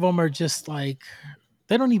 A lot of them are just like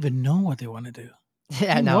they don't even know what they want to do.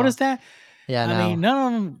 Yeah, You no. notice that? Yeah, I no. mean, none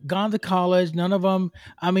of them gone to college. None of them.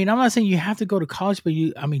 I mean, I'm not saying you have to go to college, but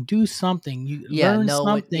do something. You Yeah, learn no.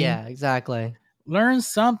 something. Yeah, exactly. Learn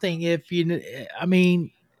something. If you, I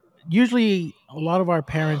mean, usually a lot of our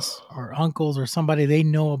parents or uncles or somebody they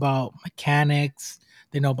know about mechanics.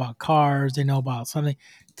 They know about cars. They know about something.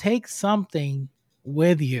 Take something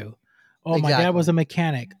with you. Oh, my dad was a Exactly.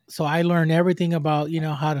 mechanic, so I learned everything about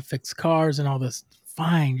how to fix cars and all this.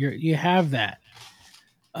 Fine, you have that.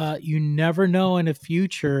 You never know in the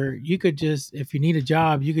future. You could just, if you need a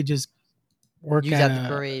job, you could just work Use at that a,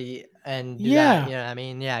 degree and do that. yeah. You know what I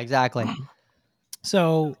mean? Yeah, exactly.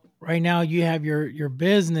 So right now you have your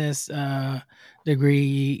business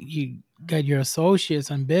degree. You got your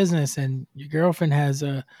associates on business, and your girlfriend has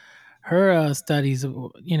her studies,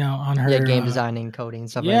 on her. Yeah, game designing, coding,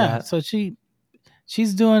 stuff like Yeah. that. So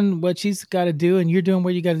she's doing what she's got to do, and you're doing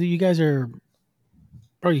what you got to do. You guys are,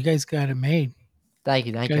 bro. You guys got it made. Thank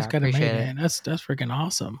you. You I guys got it made, appreciate it. man. That's freaking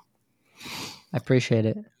awesome. I appreciate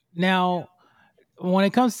it. Now, when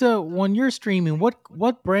it comes to when you're streaming,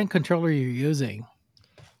 what brand controller are you using?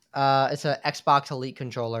 It's an Xbox Elite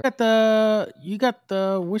controller. You got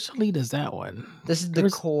the which Elite is that one? This is the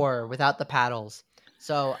core without the paddles.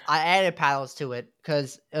 So I added paddles to it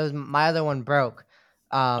because it was my other one broke.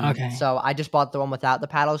 Okay. So I just bought the one without the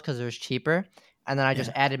paddles because it was cheaper, and then I just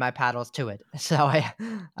added my paddles to it. So I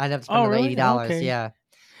ended up spending really? $80. Okay. Yeah.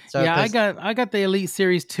 So Yeah, I got the Elite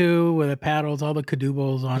Series 2 with the paddles, all the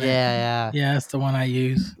cadoodles on it. Yeah. Yeah, that's the one I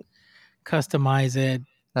use. Customize it,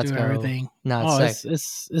 Let's do go. everything. No, it's sick.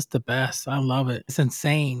 It's the best. I love it. It's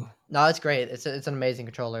insane. No, it's great. It's an amazing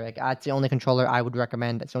controller. Like it's the only controller I would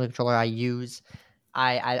recommend. It's the only controller I use.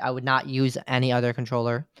 I would not use any other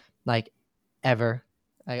controller, like ever.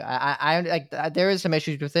 There is some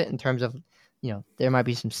issues with it in terms of, there might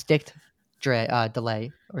be some stick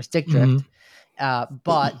delay or stick drift,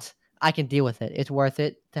 but I can deal with it. It's worth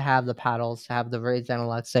it to have the paddles, to have the Razer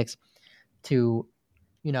Analog 6, to,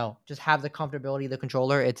 just have the comfortability of the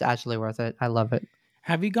controller. It's actually worth it. I love it.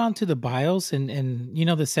 Have you gone to the BIOS and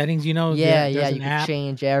the settings? Yeah, there's you an can app.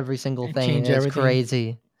 change every single thing. Change It's everything.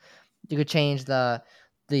 crazy. You could change the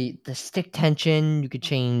stick tension. You could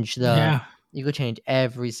change you could change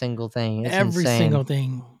every single thing. It's every insane. single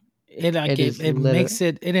thing. It makes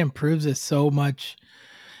it improves it so much,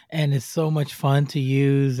 and it's so much fun to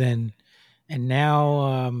use. And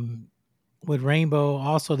now with Rainbow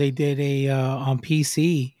also they did a on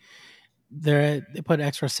PC. They put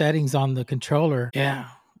extra settings on the controller. Yeah,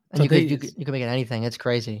 And so you could make it anything. It's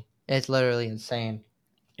crazy. It's literally insane.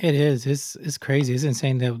 It is. It's crazy. It's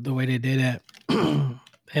insane the way they did it.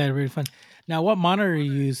 They had really fun. Now, what monitor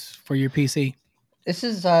you use for your PC? This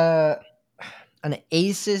is an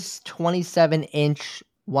Asus 27-inch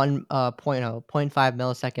 0.5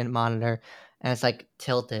 millisecond monitor, and it's like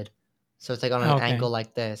tilted, so it's like on an angle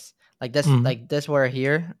like this, like this where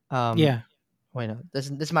here. Yeah. Wait, no. This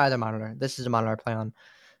is my other monitor. This is the monitor I play on,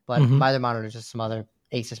 but my other monitor is just some other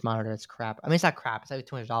Asus monitor. It's crap. I mean, it's not crap. It's like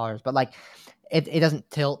 $200, but like it doesn't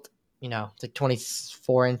tilt. It's like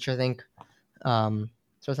 24-inch, I think. So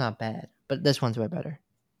it's not bad. But this one's way better.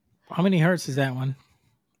 How many hertz is that one?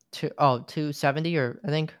 270 or I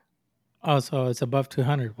think. Oh, so it's above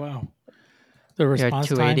 200. Wow. The response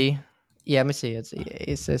 280. time? Yeah, let me see. It's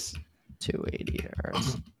Asus 280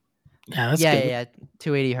 hertz. Yeah, that's good. Yeah,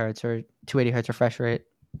 280 hertz or 280 hertz refresh rate.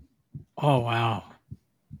 Oh, wow.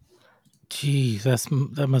 Jeez,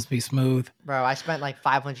 that must be smooth. Bro, I spent like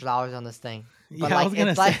 $500 on this thing. But yeah, I was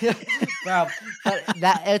gonna say, bro, but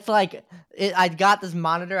it's like I got this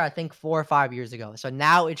monitor I think 4 or 5 years ago, so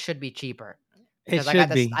now it should be cheaper. It should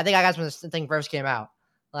be. I think I got this when this thing first came out.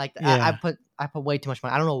 Like I put way too much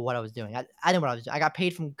money. I don't know what I was doing. I didn't know what I was doing. I got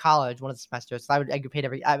paid from college one of the semesters, so I get paid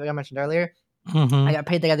I mentioned earlier. I got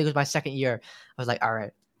paid. I think it was my second year. I was like, all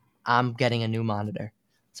right, I'm getting a new monitor,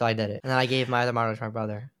 so I did it, and then I gave my other monitor to my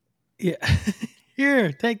brother. Yeah.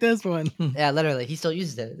 Here, take this one. Yeah, literally. He still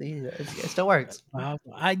uses it. It still works.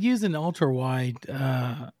 I use an ultra wide,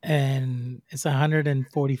 and it's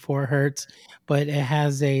 144 hertz, but it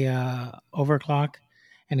has a overclock,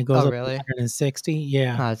 and it goes up really? to 160.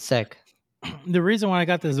 Yeah, Oh, it's sick. The reason why I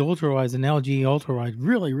got this ultra wide is an LG ultra wide,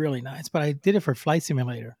 really, really nice. But I did it for Flight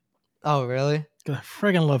Simulator. Oh, really? Cause I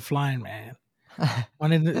friggin' love flying, man.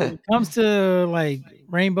 When it comes to like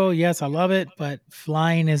Rainbow, yes, I love it, but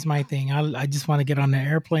flying is my thing. I just want to get on the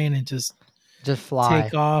airplane and just Just fly.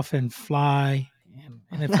 take off and fly.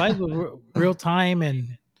 And it flies with real time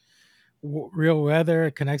and real weather.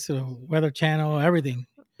 It connects to the Weather Channel, everything.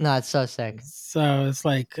 No, it's so sick. So it's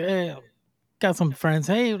like, hey, got some friends.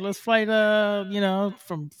 Hey, let's fly to,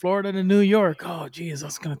 from Florida to New York. Oh, geez,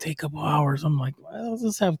 that's gonna take a couple hours. I'm like, well, let's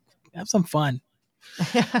just have some fun.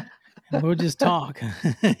 And we'll just talk.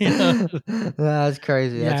 That's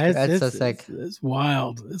crazy. Yeah, That's so sick. It's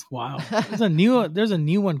wild. It's wild. There's a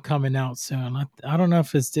new one coming out soon. I don't know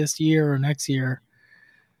if it's this year or next year.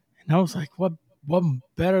 And I was like, what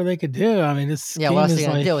better they could do? I mean, this game what else are is they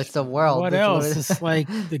gonna like, do? It's the world. What It's else? literally- It's like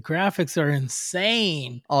the graphics are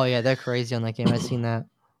insane. Oh yeah, they're crazy on that game. I've seen that.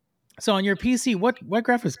 So on your PC, what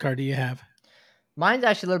graphics card do you have? Mine's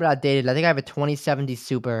actually a little bit outdated. I think I have a 2070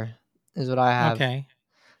 Super, is what I have. Okay.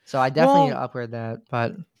 So I definitely need to upgrade that.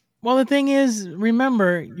 But Well, the thing is,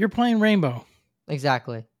 remember, you're playing Rainbow.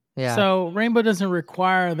 exactly. Yeah. So Rainbow doesn't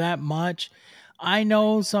require that much. I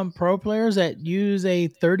know some pro players that use a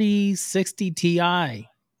 3060 Ti.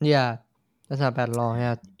 Yeah. That's not bad at all.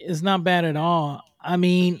 Yeah. It's not bad at all. I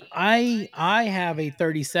mean, I have a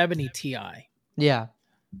 3070 Ti. Yeah.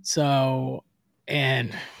 So,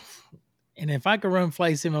 and if I could run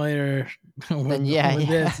Flight Simulator with Then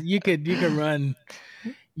this, you could run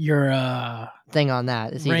your Thing on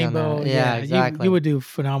that. It's easy on Rainbow. that. Yeah, exactly. You would do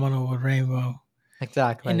phenomenal with Rainbow.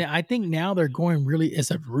 Exactly. And I think now they're going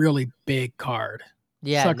it's a really big card.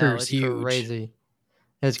 Yeah, Sucker it's is huge. crazy.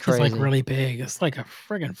 It's crazy. It's like really big. It's like a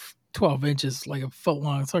friggin' 12 inches, like a foot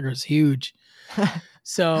long. Sucker is huge.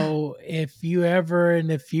 So if you ever in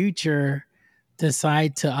the future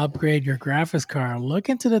decide to upgrade your graphics card, look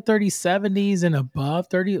into the 3070s and above.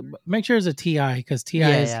 Make sure it's a Ti because Ti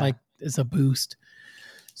is like it's a boost.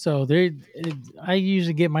 So I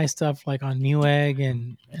usually get my stuff like on Newegg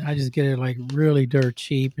and I just get it like really dirt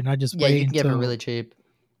cheap and I just wait you can get it until really cheap.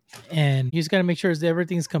 and you just got to make sure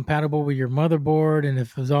everything's compatible with your motherboard and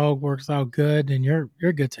if it all works out good then you're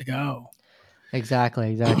good to go.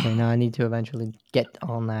 Exactly. No, I need to eventually get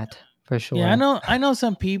on that for sure. Yeah, I know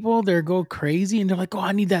some people they go crazy and they're like, "Oh,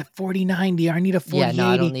 I need that 4090 or I need a 4080." Yeah, no,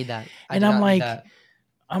 I don't need that. And I'm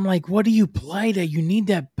like, "What do you play that you need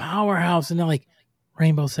that powerhouse?" And they're like,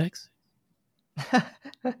 "Rainbow Six."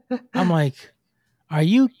 I'm like, "Are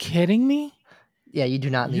you kidding me?" Yeah, you do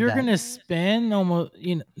not need You're that. gonna spend almost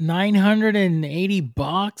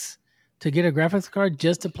 $980 to get a graphics card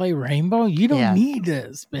just to play Rainbow? You don't need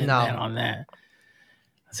to spend that on that.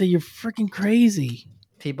 So you're freaking crazy.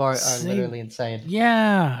 People are literally insane.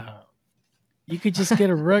 Yeah. You could just get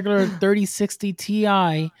a regular 3060 Ti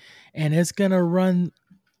and it's gonna run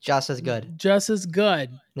just as good.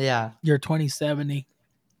 Yeah. Your 2070.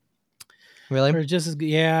 Really? Or just as good.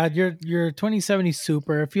 Yeah, your 2070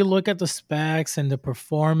 Super. If you look at the specs and the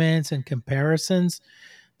performance and comparisons,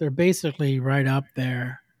 they're basically right up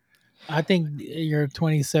there. I think your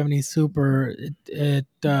 2070 Super, it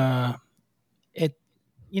obviously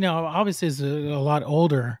is a lot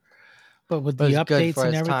older, but with the updates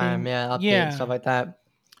and everything, and stuff like that.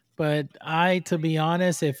 But to be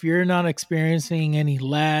honest, if you're not experiencing any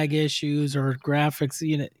lag issues or graphics,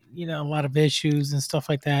 a lot of issues and stuff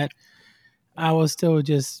like that, I will still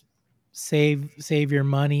just save your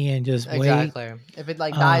money and just wait. Exactly. If it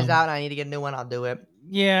dies out and I need to get a new one, I'll do it.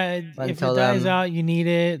 Yeah, if it dies out, you need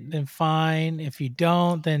it, then fine. If you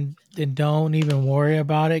don't, then don't even worry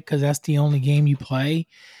about it because that's the only game you play.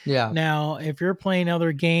 Yeah. Now, if you're playing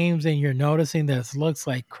other games and you're noticing that it looks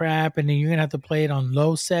like crap and then you're going to have to play it on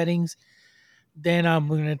low settings, then I'm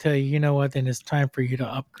going to tell you, you know what, then it's time for you to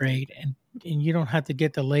upgrade. And you don't have to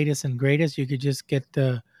get the latest and greatest. You could just get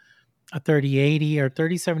a 3080 or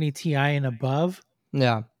 3070 Ti and above.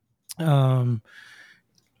 Yeah.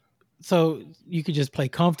 So you could just play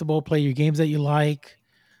comfortable, play your games that you like,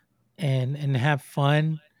 and have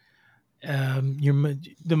fun.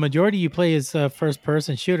 The majority you play is first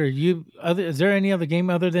person shooter. Is there any other game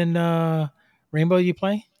other than Rainbow you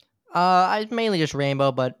play? I mainly just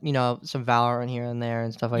Rainbow, but some Valorant here and there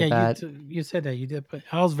and stuff like that. You said that you did play.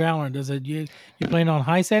 How's Valorant? Does it you playing on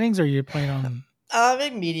high settings or you playing on?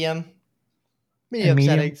 Maybe medium. Medium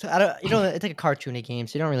settings. It's like a cartoony game,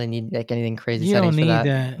 so you don't really need like anything crazy. You settings don't need for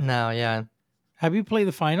that. that. No, yeah. Have you played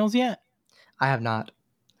the finals yet? I have not.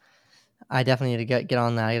 I definitely need to get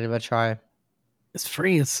on that. I gotta give it a try. It's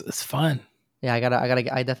free. It's fun. Yeah, I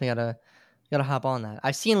definitely gotta hop on that.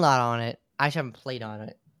 I've seen a lot on it. I just haven't played on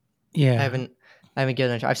it. Yeah, I haven't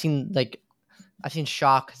given it a try. I've seen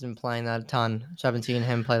Shock has been playing that a ton, so I've been seeing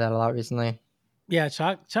him play that a lot recently. Yeah,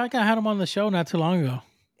 Shock. I had him on the show not too long ago.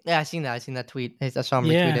 Yeah, I seen that. I seen that tweet. I saw him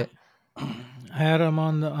retweet it. I had him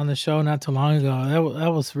on the show not too long ago.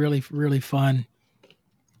 That was really, really fun.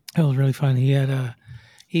 It was really fun.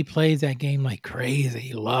 He plays that game like crazy.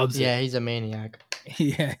 He loves it. Yeah, he's a maniac.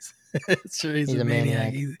 Yes, sure, he's He's a a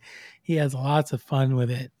maniac. maniac. He has lots of fun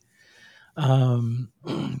with it.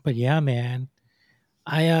 But yeah, man,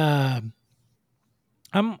 I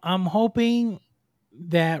I'm hoping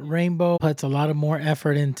that Rainbow puts a lot of more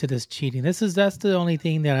effort into this cheating. That's the only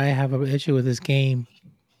thing that I have an issue with this game.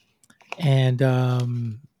 And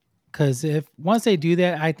because if once they do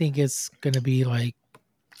that, I think it's gonna be like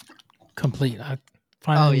complete.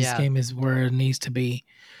 Finally, this Yeah. game is where it needs to be.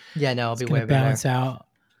 Yeah, no, it'll It's be gonna way balance better. out.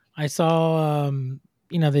 I saw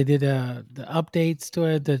they did the updates to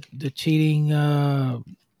it, the cheating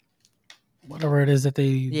whatever it is that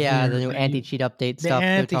Yeah, the new anti-cheat update the stuff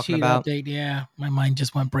they're talking anti-cheat about. update. Yeah, my mind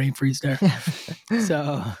just went brain freeze there.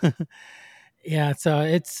 So yeah, so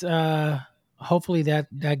it's hopefully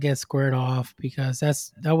that gets squared off because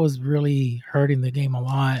that was really hurting the game a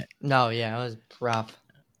lot. No, yeah, it was rough.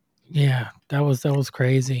 Yeah, that was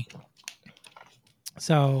crazy.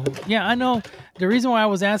 So yeah, I know the reason why I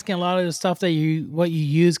was asking a lot of the stuff that what you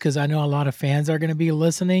use because I know a lot of fans are going to be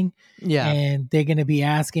listening, Yeah. and they're going to be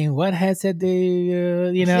asking what headset do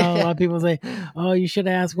you know. A lot of people say, "Oh, you should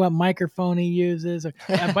ask what microphone he uses."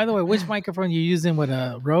 And by the way, which microphone you using with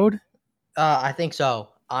a Rode? I think so.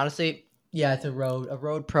 Honestly, yeah, it's a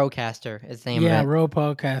Rode Procaster is the name of Yeah, it. Rode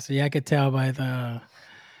Podcaster. Yeah, I could tell by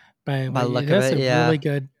By what the look of that's it, a yeah. really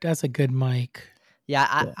good. That's a good mic.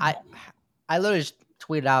 Yeah, Yeah. I literally just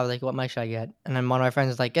tweeted out like, what mic should I get? And then one of my friends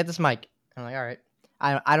was like, get this mic. I'm like, all right.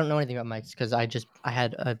 I don't know anything about mics because I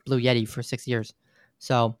had a Blue Yeti for 6 years.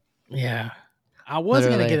 So Yeah. I was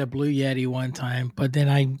gonna literally, get a Blue Yeti one time, but then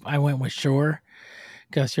I went with Shure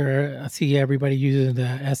because I see everybody using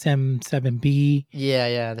the SM7B,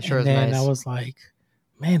 yeah, the Shure and is then I nice. was like,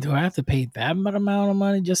 man, do I have to pay that amount of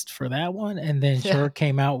money just for that one? And then Yeah, Shure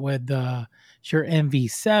came out with the Shure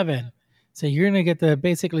MV7, so you're gonna get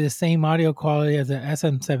basically the same audio quality as the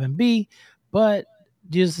SM7B, but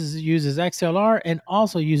uses XLR and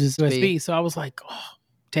also uses B. USB. So I was like, oh,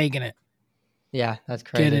 taking it, Yeah, that's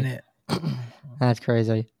getting crazy. it. That's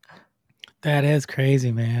crazy. That is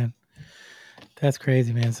crazy, man. That's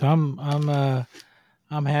crazy, man. So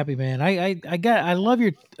I'm happy, man. I love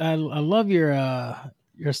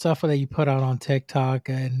your stuff that you put out on TikTok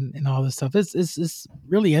and all this stuff. It's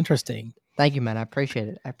really interesting. Thank you, man. I appreciate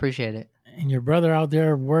it. I appreciate it. And your brother out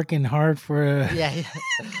there working hard for Yeah.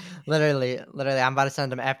 literally. I'm about to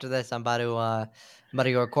send him after this. I'm about to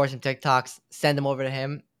go record some TikToks, send them over to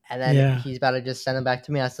him, and then yeah. he's about to just send them back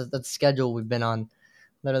to me. That's the schedule we've been on,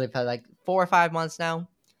 literally for like 4 or 5 months now.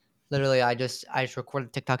 Literally, I just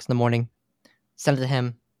recorded TikToks in the morning, send it to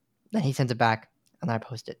him, then he sends it back, and then I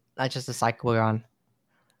post it. That's just the cycle we're on.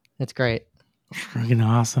 It's great. Freaking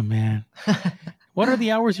awesome, man. What are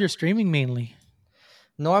the hours you're streaming mainly?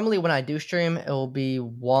 Normally, when I do stream, it will be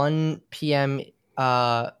 1 p.m.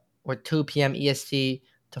 Or 2 p.m. EST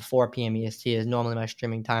to 4 p.m. EST is normally my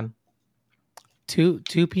streaming time. 2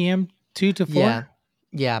 p.m. 2 to 4?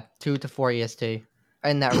 Yeah, 2 to 4 EST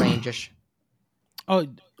in that range-ish. Oh,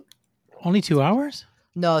 only 2 hours?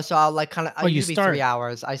 No, so I'll like kind of. I You usually start 3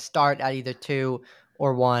 hours. I start at either 2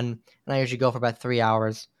 or 1, and I usually go for about 3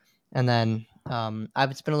 hours, and then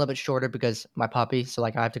it's been a little bit shorter because my puppy. So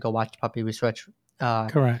like I have to go watch the puppy. We switch.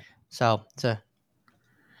 Correct. So it's a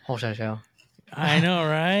whole show. I know,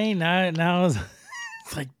 right? Now it's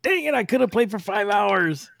like, dang it, I could have played for 5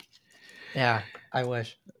 hours. Yeah, I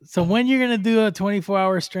wish. So when you're gonna do a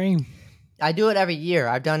 24-hour stream? I do it every year.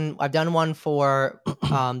 I've done one for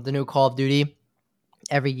the new Call of Duty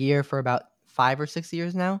every year for about 5 or 6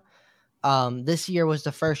 years now. This year was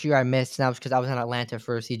the first year I missed, and that was because I was in Atlanta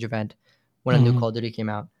for a Siege event when a new Call of Duty came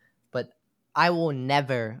out. But I will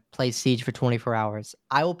never play Siege for 24 hours.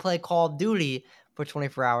 I will play Call of Duty for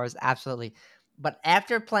 24 hours, absolutely. But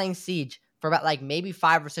after playing Siege for about like maybe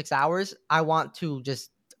 5 or 6 hours, I want to just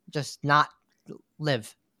not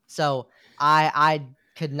live. So I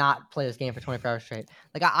could not play this game for 24 hours straight.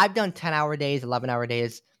 Like I've done 10-hour days, 11-hour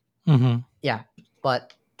days. Yeah,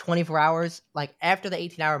 but 24 hours, like after the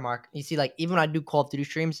 18-hour mark, you see, like even when I do Call of Duty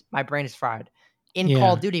streams, my brain is fried. In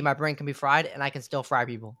Call of Duty, my brain can be fried, and I can still fry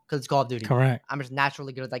people because it's Call of Duty. Correct. I'm just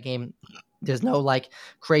naturally good at that game. There's no like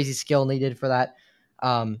crazy skill needed for that.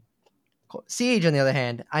 Siege, on the other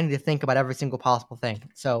hand, I need to think about every single possible thing.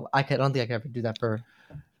 So I don't think I could ever do that for.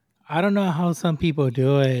 I don't know how some people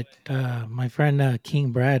do it. My friend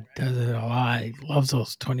King Brad does it a lot. He loves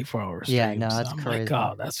those 24-hour streams. Yeah, no, that's I'm crazy. like,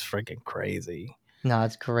 oh, that's freaking crazy. No,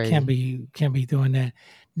 it's crazy. Can't be doing that.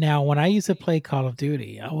 Now, when I used to play Call of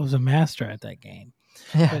Duty, I was a master at that game.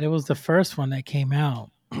 Yeah. But it was the first one that came out,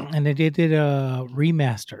 and they did a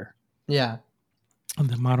remaster. Yeah.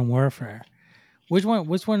 The Modern Warfare. Which one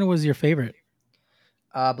was your favorite?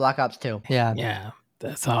 Black Ops 2. Yeah. Yeah,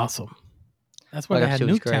 that's awesome. That's where Black they Ops had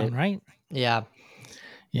 2 is Nuketown, great. right? Yeah.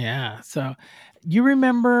 Yeah. So you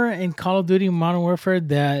remember in Call of Duty Modern Warfare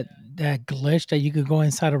that glitch that you could go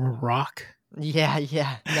inside of a rock? Yeah.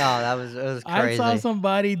 No, it was I saw crazy.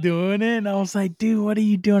 somebody doing it and I was like, dude, what are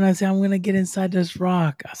you doing? I said, I'm going to get inside this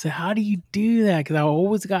rock. I said, how do you do that? Because I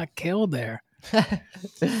always got killed there.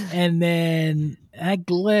 And then that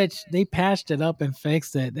glitch, they patched it up and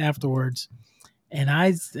fixed it afterwards. And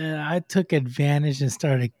I took advantage and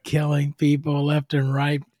started killing people left and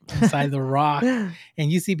right inside the rock. And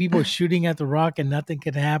you see people shooting at the rock and nothing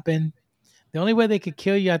could happen. The only way they could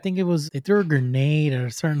kill you, I think it was they threw a grenade at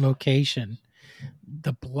a certain location.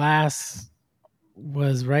 The blast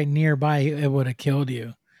was right nearby, it would have killed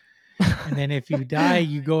you. And then if you die,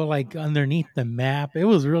 you go like underneath the map. It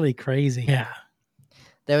was really crazy. Yeah.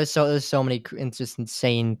 There was so many just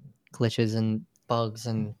insane glitches and bugs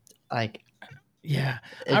and like Yeah.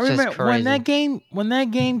 it's I just remember crazy. when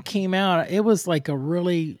that game came out, it was like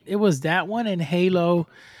it was that one and Halo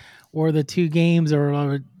or the two games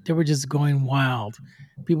or they were just going wild.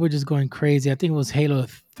 People were just going crazy. I think it was Halo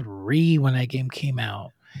 3 when that game came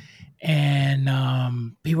out. And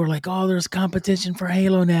people were like, "Oh, there's competition for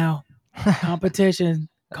Halo now. Competition,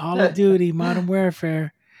 Call of Duty, Modern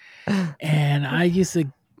Warfare." And I used to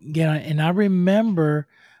get on, and I remember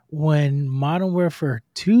when Modern Warfare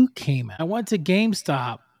 2 came out. I went to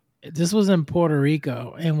GameStop. This was in Puerto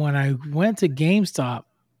Rico. And when I went to GameStop,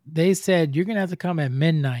 they said, you're going to have to come at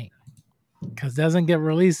midnight because it doesn't get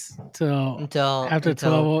released till after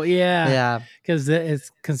 12. Yeah. Because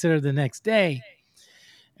it's considered the next day.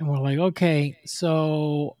 And we're like, okay.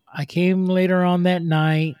 So I came later on that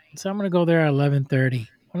night. So I'm going to go there at 11:30.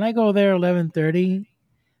 When I go there at 11:30,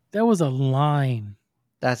 there was a line.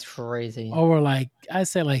 That's crazy. Over I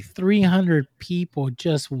said 300 people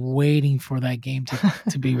just waiting for that game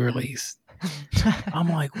to be released. I'm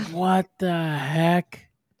like, what the heck?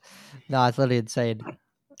 No, it's literally insane.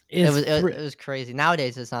 It was crazy.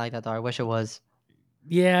 Nowadays, it's not like that though. I wish it was.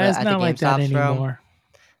 Yeah, it's not like that anymore.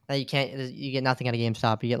 Now you get nothing at a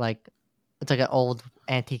GameStop. You get it's like an old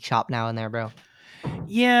antique shop now in there, bro.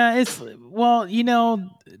 Yeah, it's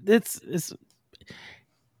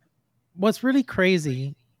what's really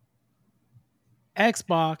crazy.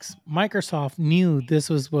 Xbox, Microsoft knew this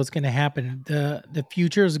was what's going to happen. The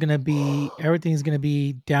future is going to be everything's going to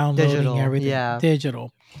be downloading everything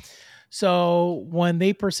digital. So when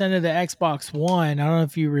they presented the Xbox One, I don't know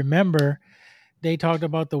if you remember, they talked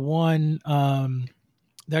about the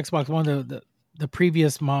Xbox One, the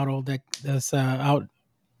previous model that's out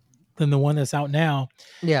than the one that's out now.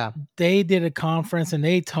 Yeah, they did a conference and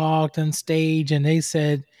they talked on stage and they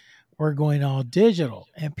said we're going all digital,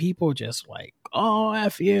 and people just like, oh,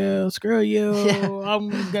 F you, screw you. I'm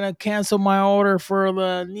going to cancel my order for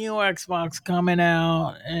the new Xbox coming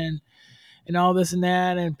out and all this and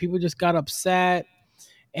that. And people just got upset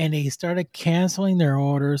and they started canceling their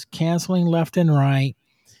orders, canceling left and right.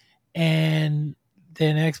 And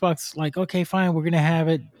then Xbox like, okay, fine, we're going to have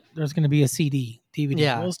it. There's going to be a CD, DVD.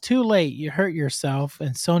 Yeah. Well, it's too late. You hurt yourself,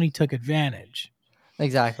 and Sony took advantage.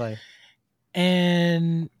 Exactly.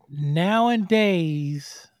 And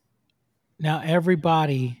nowadays,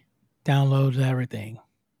 everybody downloads everything.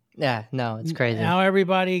 Yeah, no, it's crazy. Now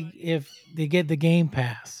everybody, if they get the Game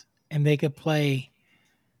Pass, and they could play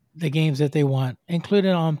the games that they want,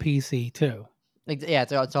 including on PC too. Yeah,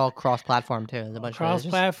 it's all cross-platform too. There's a bunch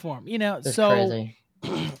cross-platform. It's so crazy.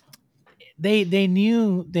 they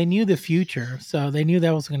knew the future, so they knew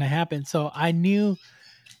that was going to happen. So I knew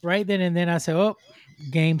right then and then. I said, "Oh,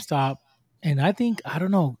 GameStop." And I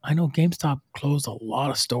know GameStop closed a lot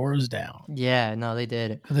of stores down. Yeah, no, they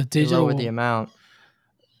did. The digital, they lowered the amount.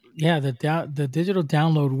 Yeah, the digital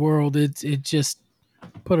download world, it just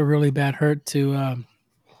put a really bad hurt to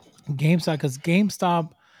GameStop, because GameStop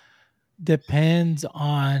depends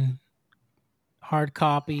on hard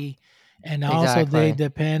copy, and also they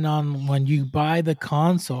depend on when you buy the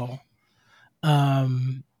console.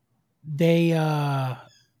 They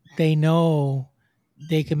know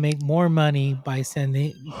they can make more money by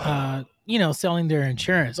selling their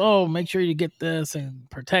insurance. Oh, make sure you get this and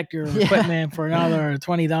protect your equipment for another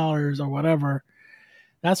 $20 or whatever.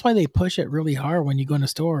 That's why they push it really hard when you go into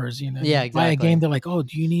stores. Exactly. Buy a game, they're like, "Oh,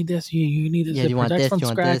 do you need this? You need this? Yeah, do you want this? Do you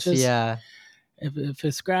want this? Yeah. If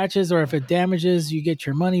it scratches or if it damages, you get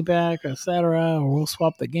your money back, etc. Or we'll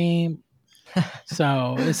swap the game."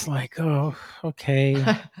 So it's like, oh, okay.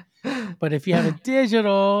 But if you have a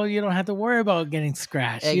digital, you don't have to worry about getting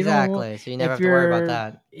scratched. Exactly. So you never have to worry about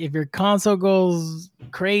that. If your console goes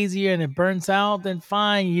crazy and it burns out, then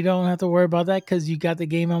fine. You don't have to worry about that because you got the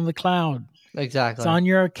game on the cloud. Exactly. It's on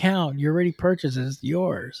your account. You already purchased it. It's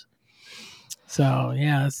yours. So,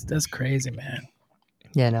 yeah, that's crazy, man.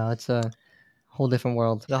 Yeah, no, it's a whole different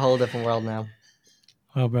world. It's a whole different world now.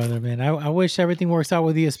 Oh, brother, man. I wish everything works out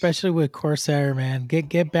with you, especially with Corsair, man.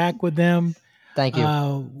 Get back with them. Thank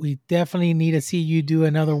you. We definitely need to see you do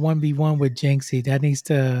another 1v1 with Jinxie. That needs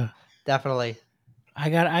to... Definitely.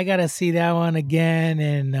 I gotta see that one again,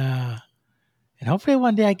 and hopefully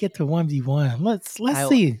one day I get to 1v1. Let's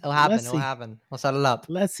see. It'll happen. Let's It'll see. happen. We'll set it up.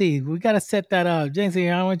 Let's see. We gotta set that up,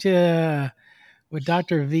 Jinxie. I want you with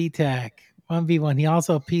Dr. VTAC 1v1. He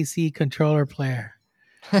also a PC controller player.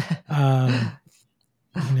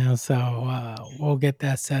 So we'll get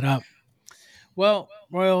that set up. Well,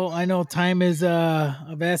 Royal, I know time is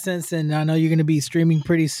of essence, and I know you're going to be streaming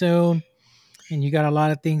pretty soon, and you got a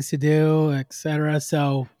lot of things to do, etc.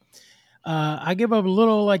 So I give a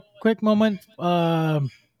little quick moment for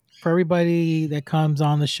everybody that comes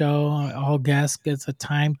on the show. All guests gets a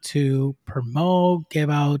time to promote, give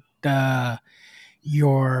out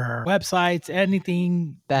your websites,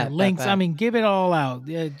 anything, links. I mean, give it all out.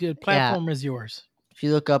 The platform is yours. If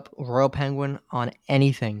you look up Royal Penguin on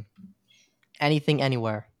anything,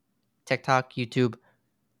 anywhere, TikTok, YouTube,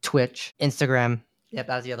 Twitch, Instagram. Yep,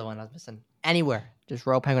 that's the other one I was missing. Anywhere, just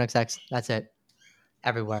RoyalPenguinXX. That's it.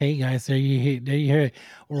 Everywhere. Hey guys, there you hear it.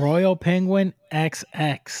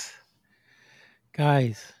 RoyalPenguinXX.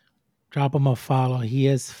 Guys, drop him a follow. He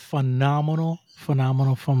is phenomenal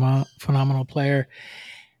player.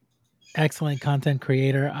 Excellent content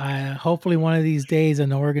creator. Hopefully one of these days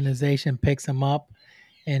an organization picks him up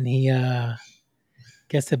and he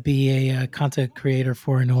gets to be a content creator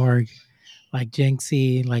for an org like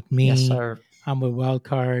Jinxie, like me. Yes, sir. I'm with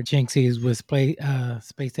Wildcard. Jinxie is with Space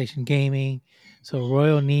Station Gaming. So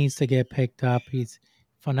Royal needs to get picked up. He's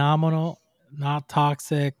phenomenal, not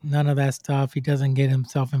toxic, none of that stuff. He doesn't get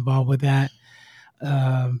himself involved with that.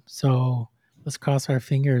 So let's cross our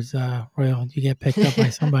fingers, Royal. You get picked up by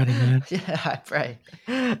somebody, man. Yeah, I pray.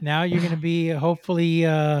 Now you're going to be, hopefully,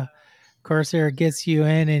 Corsair gets you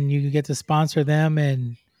in and you get to sponsor them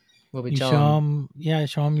and we'll be you show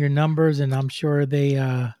them your numbers, and I'm sure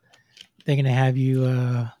they're going to have you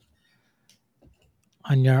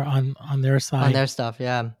on their side. On their stuff,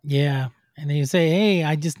 yeah. Yeah. And then you say, hey,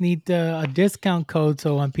 I just need a discount code.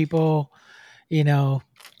 So when people, go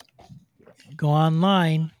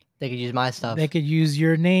online, they could use my stuff. They could use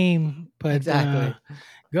your name. But exactly.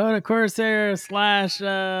 Go to Corsair /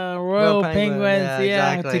 Royal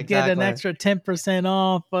Penguins. To get an extra 10%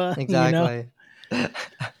 off. Exactly.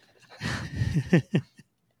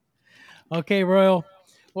 Okay, Royal.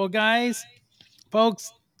 Well, guys,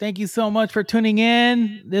 folks, thank you so much for tuning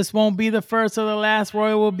in. This won't be the first or the last.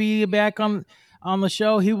 Royal will be back on the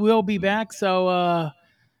show. He will be back. So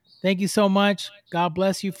thank you so much. God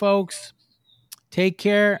bless you, folks. Take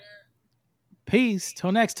care. Peace.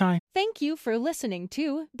 Till next time. Thank you for listening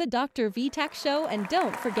to the Dr. VTAC Show, and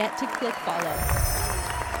don't forget to click follow.